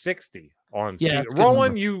 160 on Caesars.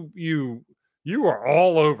 Roland, you are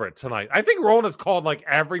all over it tonight. I think Roland has called like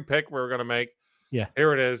every pick we were gonna make. Yeah.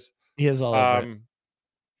 Here it is. He is all over it.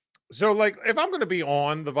 So like if I'm gonna be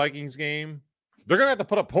on the Vikings game, they're going to have to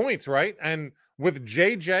put up points, right? And with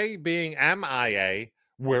JJ being MIA,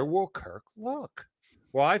 where will Kirk look?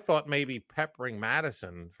 Well, I thought maybe peppering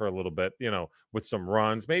Madison for a little bit, with some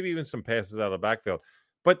runs, maybe even some passes out of the backfield.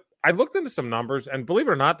 But I looked into some numbers, and believe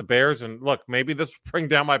it or not, the Bears, and look, maybe this will bring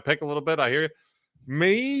down my pick a little bit. I hear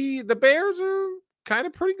you. The Bears are kind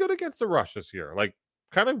of pretty good against the rush this year, like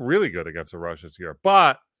kind of really good against the rush this year.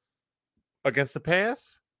 But against the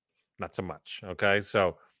pass, not so much. Okay,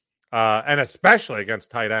 so and especially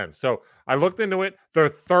against tight ends. So I looked into it. They're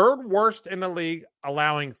third worst in the league,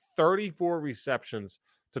 allowing 34 receptions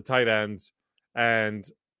to tight ends. And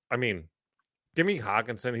I mean, give me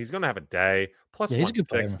Hockenson. He's going to have a day. Plus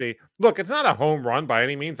 160. Look, it's not a home run by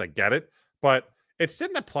any means. I get it. But it's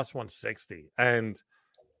sitting at plus 160. And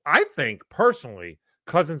I think, personally,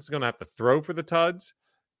 Cousins is going to have to throw for the Tuds.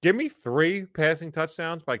 Give me 3 passing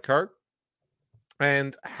touchdowns by Kirk.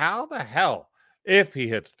 And how the hell, if he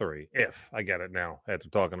hits 3, I get it now, after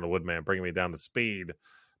talking to the Woodman, bringing me down to speed.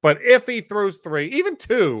 But if he throws 3, even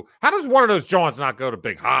 2, how does one of those Johns not go to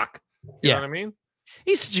Big Hawk? You know what I mean?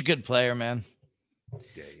 He's such a good player, man.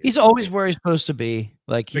 Yeah, he's always where he's supposed to be.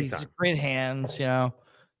 Like, he's great hands,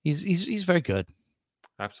 He's very good.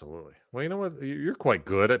 Absolutely. Well, you know what? You're quite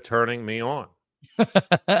good at turning me on.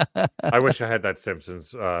 I wish I had that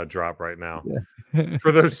Simpsons drop right now. Yeah.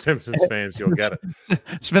 For those Simpsons fans, you'll get it.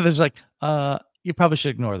 Smithers like, you probably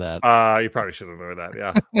should ignore that. You probably should ignore that,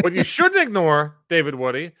 yeah. What you shouldn't ignore, David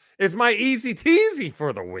Woody, is my easy teasy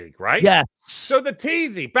for the week, right? Yes. So the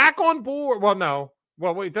teasy, back on board. Well, no.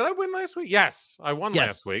 Well, wait, did I win last week? Yes, I won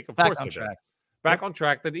last week. Of course I did. Back on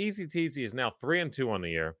track. The easy teasy is now 3-2 on the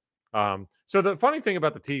year. So the funny thing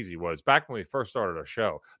about the teasy was, back when we first started our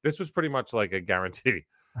show, this was pretty much like a guarantee.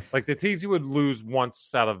 Like, the teasy would lose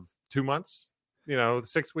once out of 2 months,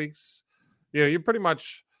 6 weeks. You pretty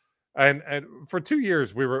much, and for 2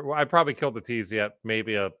 years I probably killed the teasy at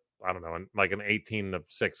maybe an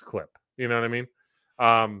 18-6 clip. You know what I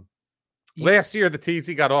mean? Last year the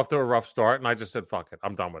teasy got off to a rough start, and I just said, fuck it,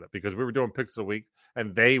 I'm done with it, because we were doing picks of the week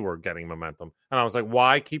and they were getting momentum. And I was like,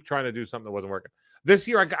 why keep trying to do something that wasn't working? This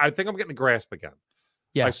year, I think I'm getting a grasp again.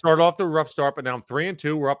 Yeah. I started off the rough start, but now I'm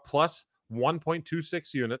 3-2. We're up plus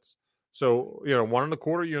 1.26 units. So,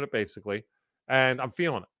 1.25 unit basically. And I'm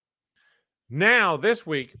feeling it. Now, this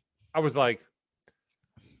week, I was like,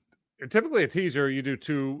 typically a teaser, you do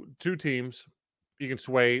two teams. You can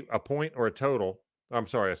sway a point or a total. I'm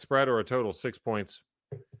sorry, a spread or a total, 6 points.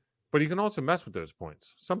 But you can also mess with those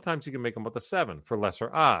points. Sometimes you can make them with a 7 for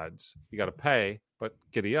lesser odds. You got to pay, but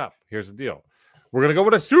giddy up. Here's the deal. We're going to go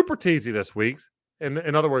with a super teasy this week.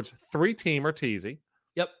 In other words, 3-teamer teasy.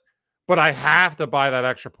 Yep. But I have to buy that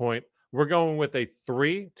extra point. We're going with a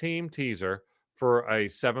 3-team teaser for a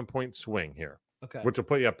 7-point swing here. Okay. Which will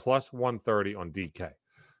put you at plus 130 on DK.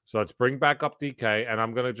 So let's bring back up DK, and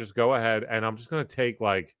I'm going to just go ahead, and I'm just going to take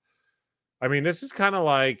this is kind of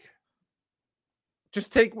like,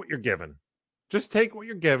 just take what you're given. Just take what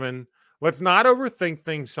you're given. Let's not overthink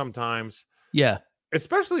things sometimes. Yeah.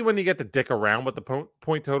 Especially when you get to dick around with the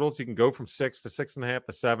point totals. You can go from 6 to 6.5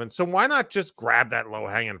 to 7. So why not just grab that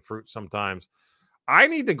low-hanging fruit sometimes? I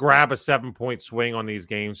need to grab a 7-point swing on these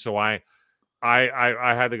games, so I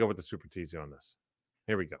had to go with the super teasy on this.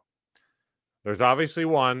 Here we go. There's obviously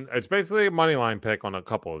one. It's basically a money line pick on a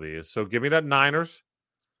couple of these. So give me that Niners.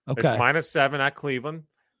 Okay. It's -7 at Cleveland.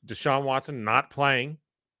 Deshaun Watson not playing.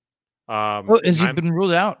 Has he been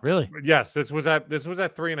ruled out? Really? Yes. This was at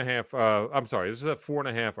 3.5. I'm sorry. This was at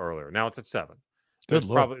 4.5 earlier. Now it's at 7.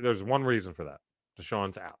 There's one reason for that.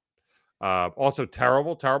 Deshaun's out. Also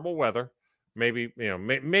terrible weather. Maybe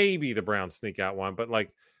maybe the Browns sneak out one, but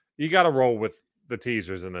you got to roll with the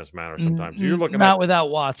teasers in this manner sometimes. So you're looking not without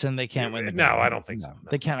Watson. They can't win. No, I don't think so. No.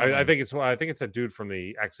 They can't. I think it's a dude from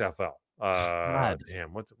the XFL.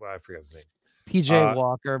 Damn, I forget his name. PJ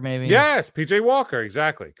Walker, maybe. Yes, PJ Walker,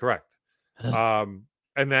 exactly, correct. And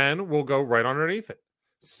then we'll go right underneath it.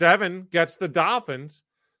 7 gets the Dolphins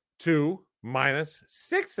to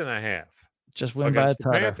 -6.5. Just win by a the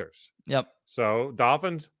Panthers. Yep. So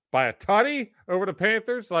Dolphins by a tutty over the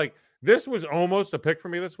Panthers. This was almost a pick for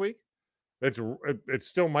me this week. It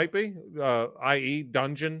still might be, i.e.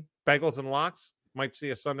 Dungeon Bagels and Locks. Might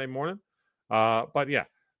see a Sunday morning. But yeah.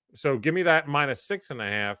 So give me that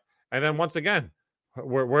 -6.5. And then once again,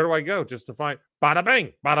 where do I go just to find bada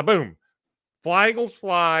bang, bada boom? Fly Eagles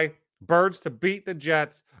fly, Birds to beat the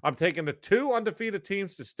Jets. I'm taking the 2 undefeated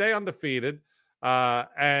teams to stay undefeated.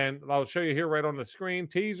 And I'll show you here right on the screen.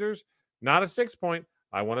 Teasers, not a 6-point.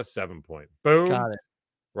 I want a 7-point. Boom. Got it.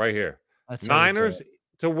 Right here. Niners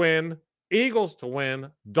to win, Eagles to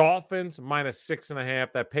win, Dolphins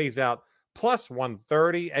 -6.5. That pays out plus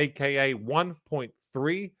 130, aka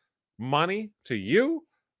 1.3 money to you,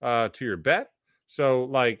 to your bet. So,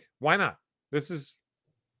 like, why not? This is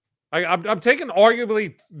I'm taking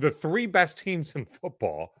arguably the 3 best teams in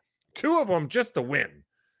football, 2 of them just to win,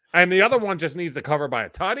 and the other one just needs to cover by a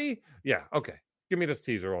tutty. Yeah, okay. Give me this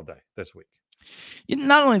teaser all day this week.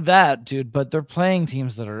 Not only that, dude, but they're playing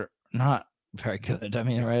teams that are not very good. I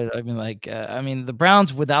mean, right? I mean, the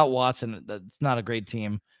Browns without Watson, that's not a great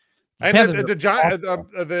team. And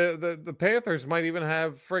the Panthers might even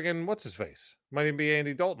have friggin' what's his face? Might even be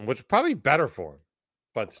Andy Dalton, which is probably better for him.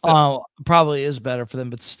 But still, probably is better for them,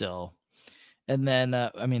 but still. And then,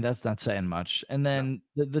 I mean, that's not saying much. And then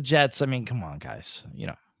the Jets. I mean, come on, guys. You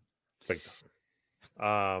know, big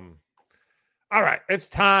time. All right, it's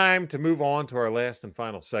time to move on to our last and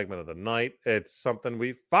final segment of the night. It's something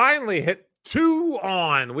we finally hit 2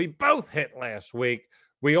 on. We both hit last week.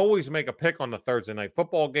 We always make a pick on the Thursday night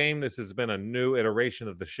football game. This has been a new iteration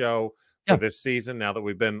of the show for this season. Now that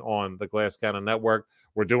we've been on the Glass Cannon Network,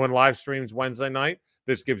 we're doing live streams Wednesday night.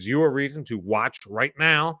 This gives you a reason to watch right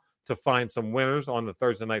now to find some winners on the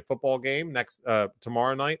Thursday night football game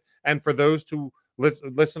tomorrow night. And for those who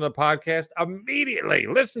listen to the podcast, immediately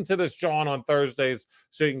listen to this, John, on Thursdays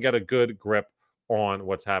so you can get a good grip on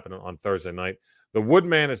what's happening on Thursday night. The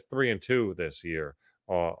Woodman is 3-2 this year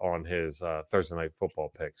on his Thursday night football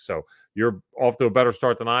picks. So you're off to a better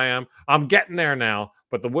start than I am. I'm getting there now.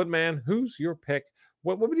 But the Woodman, who's your pick?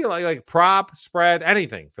 What would you like prop, spread,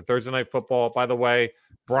 anything for Thursday night football? By the way,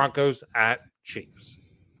 Broncos at Chiefs.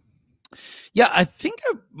 Yeah, I think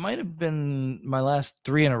it might have been my last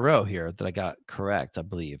 3 in a row here that I got correct, I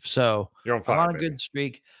believe. So you're on fire, I'm on a good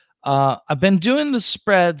streak. I've been doing the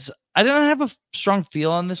spreads. I didn't have a strong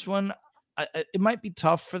feel on this one. It might be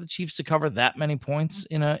tough for the Chiefs to cover that many points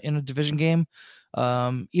in a division game,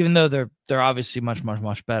 even though they're obviously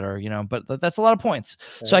much better, you know. But that's a lot of points,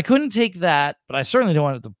 so I couldn't take that. But I certainly don't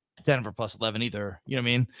want it to Denver plus 11 either. You know what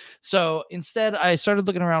I mean? So instead, I started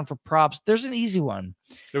looking around for props. There's an easy one.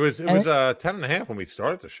 It was 10.5 when we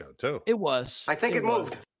started the show too. It was. I think it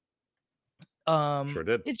moved. Sure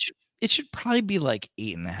did. It should probably be like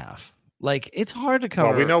 8.5. Like, it's hard to cover.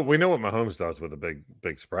 Well, we know what Mahomes does with a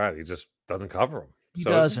big spread. He just doesn't cover them.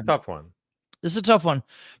 This is a tough one. This is a tough one,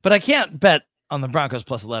 but I can't bet on the Broncos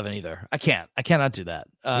plus 11 either. I cannot do that.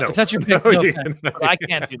 No. If that's your pick, I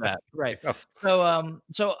can't do that. Right. No.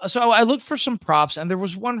 So I looked for some props, and there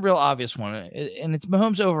was one real obvious one, and it's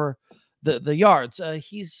Mahomes over the yards.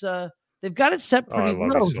 They've got it set pretty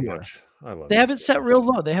low here. They have it set real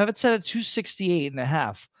low. They have it set at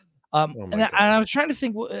 268.5. And I was trying to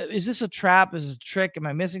think, is this a trap? Is it a trick? Am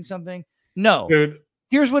I missing something? No. Dude.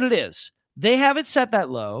 Here's what it is. They have it set that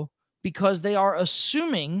low because they are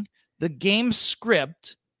assuming the game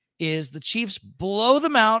script is the Chiefs blow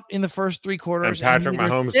them out in the first 3 quarters. And Patrick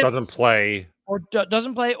Mahomes doesn't play. Or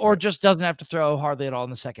just doesn't have to throw hardly at all in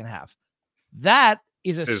the second half. That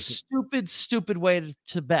is a stupid way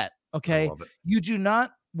to bet, okay? You do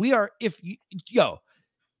not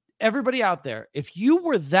everybody out there, if you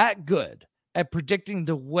were that good at predicting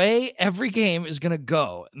the way every game is going to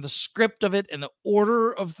go and the script of it and the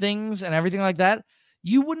order of things and everything like that,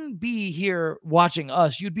 you wouldn't be here watching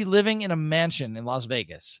us. You'd be living in a mansion in Las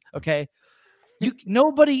Vegas. Okay.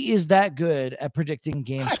 Nobody is that good at predicting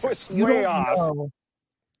games. I was way off.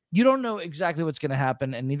 You don't know exactly what's going to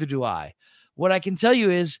happen, and neither do I. What I can tell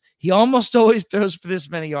you is he almost always throws for this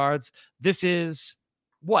many yards. This is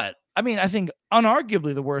what? I mean, I think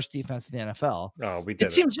unarguably the worst defense in the NFL. Oh, we did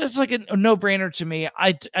it seems just like a no-brainer to me.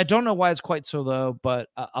 I don't know why it's quite so low, but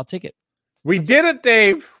I'll take it. We did it,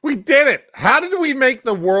 Dave. We did it. How did we make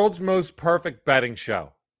the world's most perfect betting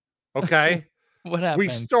show? Okay. What happened? We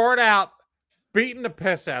start out beating the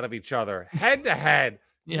piss out of each other, head to head.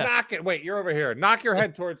 Yeah. Knock it. Wait, you're over here. Knock your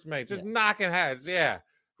head towards me. Just knocking heads. Yeah.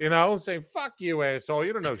 You know, saying, fuck you, asshole.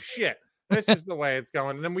 You don't know shit. This is the way it's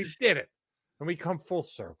going. And then we did it. And we come full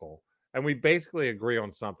circle. And we basically agree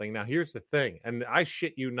on something. Now, here's the thing. And I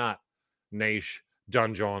shit you not, Nash,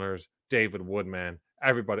 Dunjoners, David Woodman,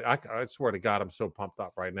 everybody. I swear to God, I'm so pumped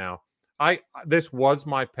up right now. This was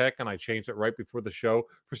my pick, and I changed it right before the show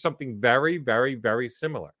for something very, very, very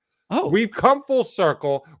similar. Oh, we've come full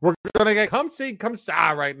circle. We're going to get come see, come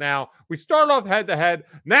saw right now. We started off head to head.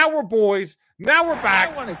 Now we're boys. Now we're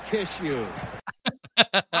back. I want to kiss you.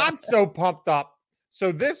 I'm so pumped up.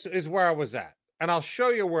 So this is where I was at, and I'll show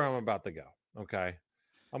you where I'm about to go. Okay.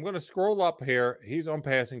 I'm going to scroll up here. He's on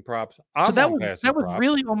passing props. That was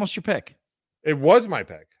really almost your pick. It was my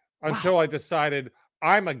pick until I decided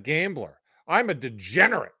I'm a gambler. I'm a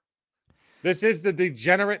degenerate. This is the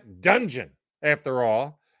degenerate dungeon after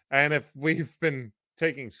all. And if we've been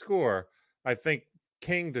taking score, I think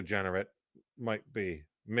King Degenerate might be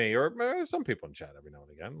me or some people in chat every now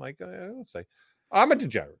and again. Like, let's say, I'm a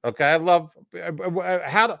degenerate. Okay, I love.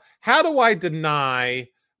 How do I deny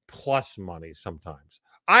plus money? Sometimes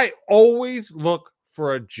I always look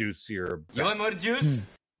for a juicier bet. You want more juice?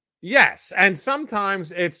 Yes, and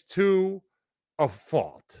sometimes it's to a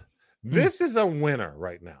fault. This is a winner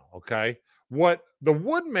right now. Okay, what the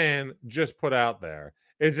Woodman just put out there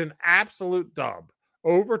is an absolute dub.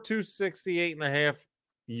 Over 268.5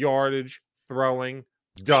 yardage throwing.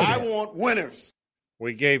 Dub. I want winners.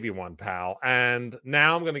 We gave you one, pal. And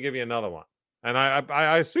now I'm going to give you another one. And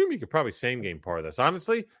I assume you could probably same game part of this.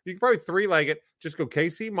 Honestly, you could probably three-leg it. Just go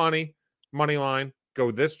KC money line.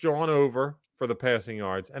 Go this drawn over for the passing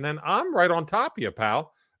yards. And then I'm right on top of you,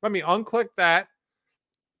 pal. Let me unclick that.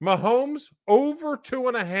 Mahomes over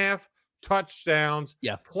 2.5 touchdowns.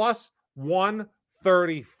 Yeah. Plus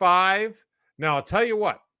 135. Now, I'll tell you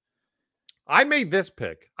what. I made this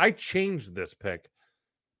pick. I changed this pick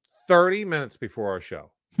 30 minutes before our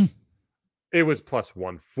show. It was plus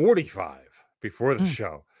 145 before the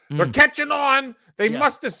show. They're catching on. They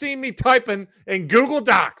must have seen me typing in Google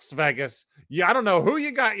Docs, Vegas. Yeah, I don't know who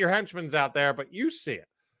you got your henchmen's out there, but you see it.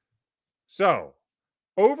 So,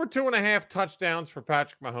 over 2.5 touchdowns for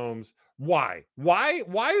Patrick Mahomes. Why? Why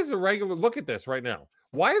is a regular, look at this right now.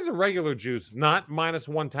 Why is a regular juice not minus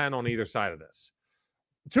 110 on either side of this?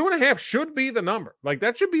 2.5 should be the number. Like,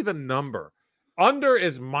 that should be the number. Under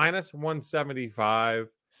is minus 175.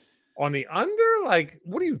 On the under, like,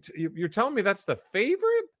 what are you're telling me that's the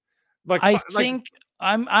favorite? Like, I think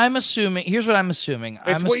I'm assuming. Here's what I'm assuming.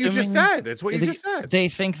 It's what you just said. It's what you just said. They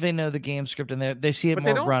think they know the game script and they see it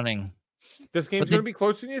But more running. This game's going to be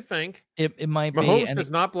closer than you think. It might be. Mahomes and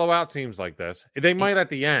does not blow out teams like this. They might at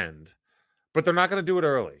the end, but they're not going to do it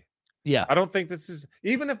early. Yeah. I don't think this is,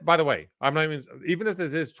 even if, by the way, even if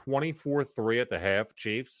this is 24-3 at the half,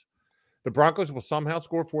 Chiefs, the Broncos will somehow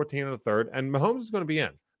score 14 in the third, and Mahomes is going to be in.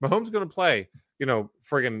 Mahomes is going to play,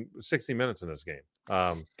 friggin' 60 minutes in this game.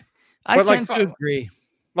 I tend to agree.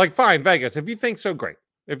 Like, fine, Vegas, if you think so, great.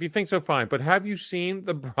 If you think so, fine. But have you seen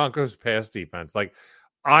the Broncos pass defense? Like,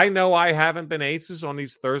 I know I haven't been aces on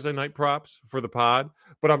these Thursday night props for the pod,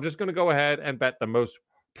 but I'm just going to go ahead and bet the most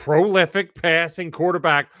prolific passing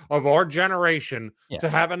quarterback of our generation to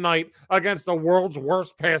have a night against the world's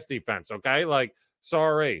worst pass defense, okay? Like,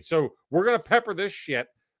 sorry. So we're going to pepper this shit.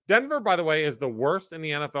 Denver, by the way, is the worst in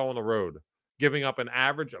the NFL on the road, giving up an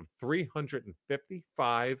average of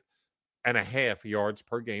 355.5 yards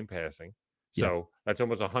per game passing. So that's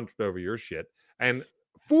almost 100 over your shit. And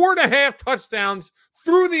 4.5 touchdowns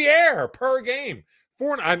through the air per game.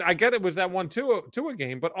 I get it was that 1-2 a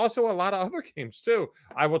game, but also a lot of other games too.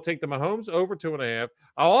 I will take the Mahomes over 2.5.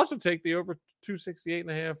 I'll also take the over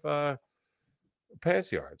 268.5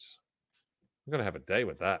 pass yards. I'm gonna have a day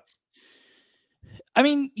with that. I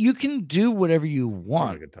mean, you can do whatever you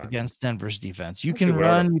want against Denver's defense. You can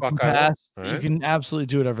run, you can pass, you can absolutely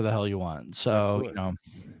do whatever the hell you want. So,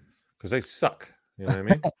 because they suck. You know what I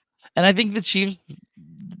mean? And I think the Chiefs,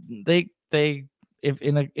 if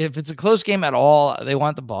it's a close game at all, they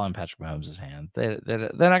want the ball in Patrick Mahomes' hand. They're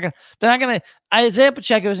not gonna. Isaiah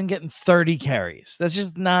Pacheco isn't getting 30 carries. That's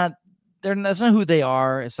just not. That's not who they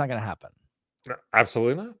are. It's not gonna happen. No,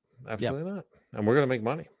 absolutely not. Absolutely not. And we're gonna make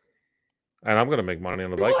money. And I'm gonna make money on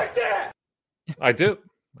the Vikings. Like that? I do.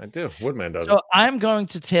 Woodman does. So I'm going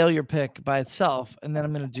to tail your pick by itself, and then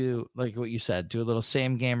I'm going to do like what you said, do a little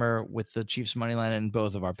same gamer with the Chiefs money line and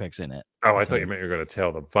both of our picks in it. Oh, I thought you meant you were going to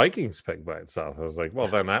tail the Vikings pick by itself. I was like, well,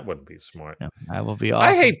 then that wouldn't be smart. No, I will be off.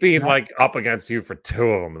 I hate being like up against you for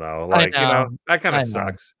two of them though. Like, that kind of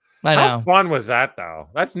sucks. I know. How fun was that though?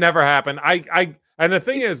 That's never happened. And the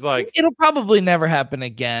thing is, like, it'll probably never happen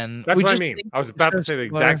again. That's what I mean. I was about to say the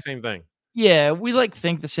exact same thing. Yeah, we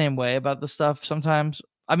think the same way about the stuff sometimes.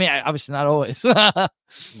 I mean, obviously not always. But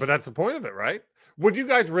that's the point of it, right? Would you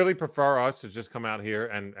guys really prefer us to just come out here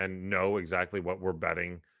and know exactly what we're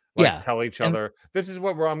betting? Like, tell each other, this is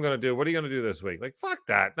what I'm going to do. What are you going to do this week? Like, fuck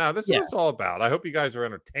that. No, this is what it's all about. I hope you guys are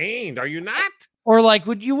entertained. Are you not? Or like,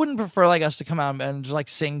 you wouldn't prefer like us to come out and just like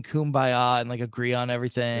sing Kumbaya and like agree on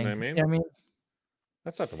everything? You know what I mean?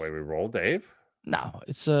 That's not the way we roll, Dave. No,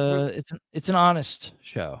 it's an honest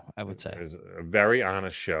show, I would say. It's a very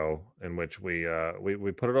honest show in which we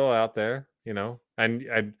put it all out there,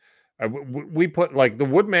 and we put, like, the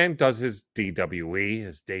Woodman does his DWE,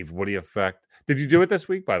 his Dave Woody effect. Did you do it this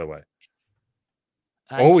week, by the way?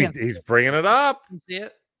 He's bringing it up. See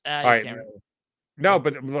it? All right. No,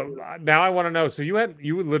 but now I want to know. So you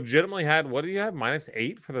legitimately had, what do you have?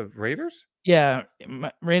 -8 for the Raiders? Yeah,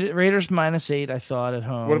 Raiders -8. I thought at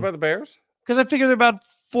home. What about the Bears? Because I figure they're about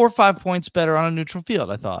 4 or 5 points better on a neutral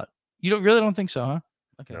field. I thought. You don't think so, huh?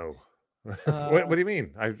 Okay. No. What do you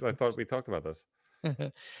mean? I thought we talked about this.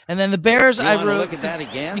 And then the Bears, You I want to wrote look at that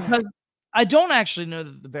again? because I don't actually know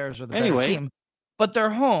that the Bears are the better team, but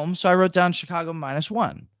they're home, so I wrote down Chicago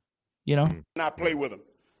 -1. You know, Cannot play with them.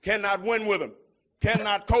 Cannot win with them.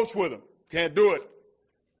 Cannot coach with them. Can't do it.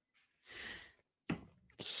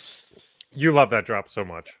 You love that drop so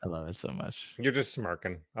much. I love it so much. You're just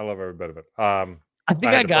smirking. I love every bit of it. I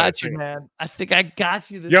think I got you, man. I think I got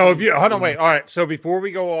you. Yo, if you hold on, wait. All right. So before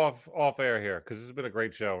we go off air here, because this has been a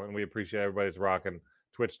great show, and we appreciate everybody's rocking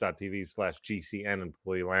twitch.tv/GCN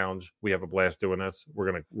Employee Lounge. We have a blast doing this. We're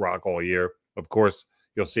gonna rock all year. Of course,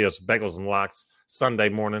 you'll see us Bagels and Locks Sunday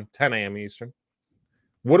morning, 10 a.m. Eastern.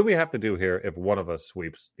 What do we have to do here if one of us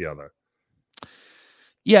sweeps the other?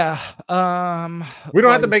 Yeah. We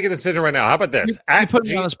don't have to make a decision right now. How about this? You put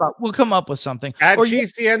me on the spot. We'll come up with something. At Or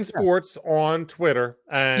GCN Sports on Twitter,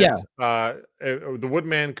 and the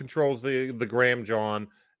Woodman controls the Graham John.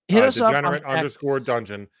 Hit us up Degenerate on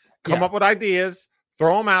 _Dungeon. Come up with ideas.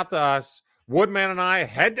 Throw them out to us. Woodman and I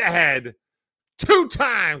head to head 2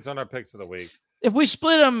 times on our picks of the week. If we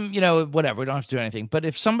split them, whatever. We don't have to do anything. But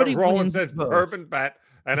if somebody Roland says both, bourbon bet,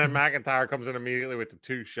 and then McIntyre comes in immediately with the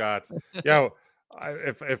 2 shots. Yo,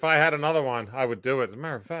 if I had another one, I would do it. As a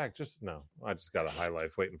matter of fact, I just got a high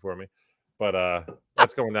life waiting for me. But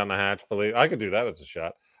that's going down the hatch. Believe I could do that as a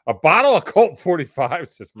shot. A bottle of Colt 45,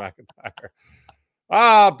 says McIntyre.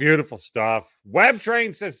 Beautiful stuff. Web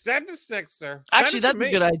Train says send to Sixer. Actually, that's a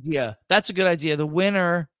good idea. That's a good idea. The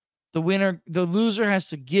loser has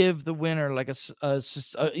to give the winner like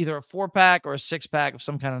either a 4-pack or a 6-pack of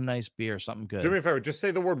some kind of nice beer, something good. Do me a favor. Just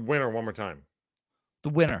say the word winner one more time. The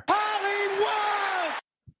winner.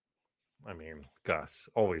 I mean, Gus,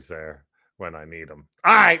 always there when I need him.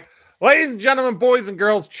 All right, ladies and gentlemen, boys and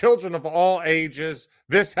girls, children of all ages,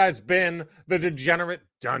 this has been the Degenerate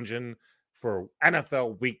Dungeon for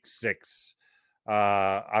NFL Week 6.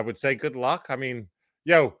 I would say good luck. I mean,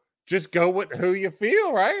 just go with who you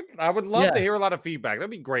feel, right? I would love to hear a lot of feedback.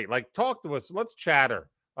 That'd be great. Like, talk to us. Let's chatter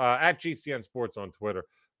at GCN Sports on Twitter.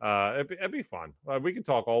 It'd be fun. We can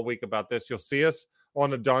talk all week about this. You'll see us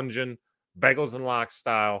on the Dungeon, Bagels and Locks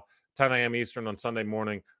style. 10 a.m. Eastern on Sunday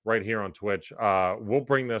morning, right here on Twitch. We'll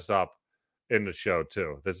bring this up in the show,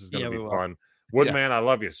 too. This is going to be fun. Woodman, I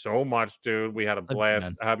love you so much, dude. We had a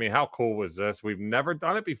blast. I mean, how cool was this? We've never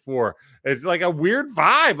done it before. It's like a weird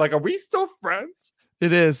vibe. Like, are we still friends?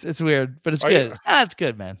 It is. It's weird, but it's good. It's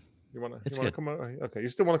good, man. You want to come over? Okay, you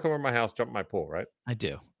still want to come over to my house, jump in my pool, right? I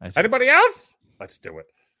do. Anybody else? Let's do it.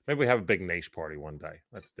 Maybe we have a big Nash party one day.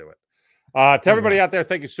 Let's do it. To everybody out there,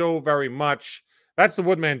 thank you so very much. That's the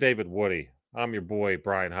Woodman, David Woody. I'm your boy,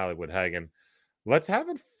 Brian Hollywood Hagan. Let's have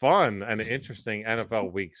it fun and an interesting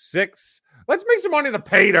NFL Week 6. Let's make some money to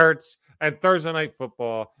pay dirts and Thursday Night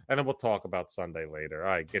Football, and then we'll talk about Sunday later.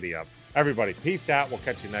 All right, giddy up. Everybody, peace out. We'll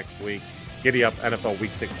catch you next week. Giddy up, NFL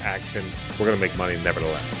Week 6 action. We're going to make money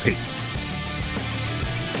nevertheless. Peace.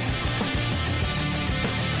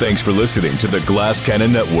 Thanks for listening to the Glass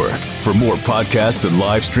Cannon Network. For more podcasts and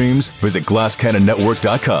live streams, visit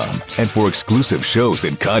glasscannonnetwork.com. And for exclusive shows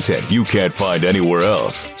and content you can't find anywhere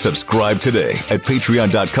else, subscribe today at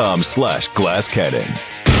patreon.com/glasscannon.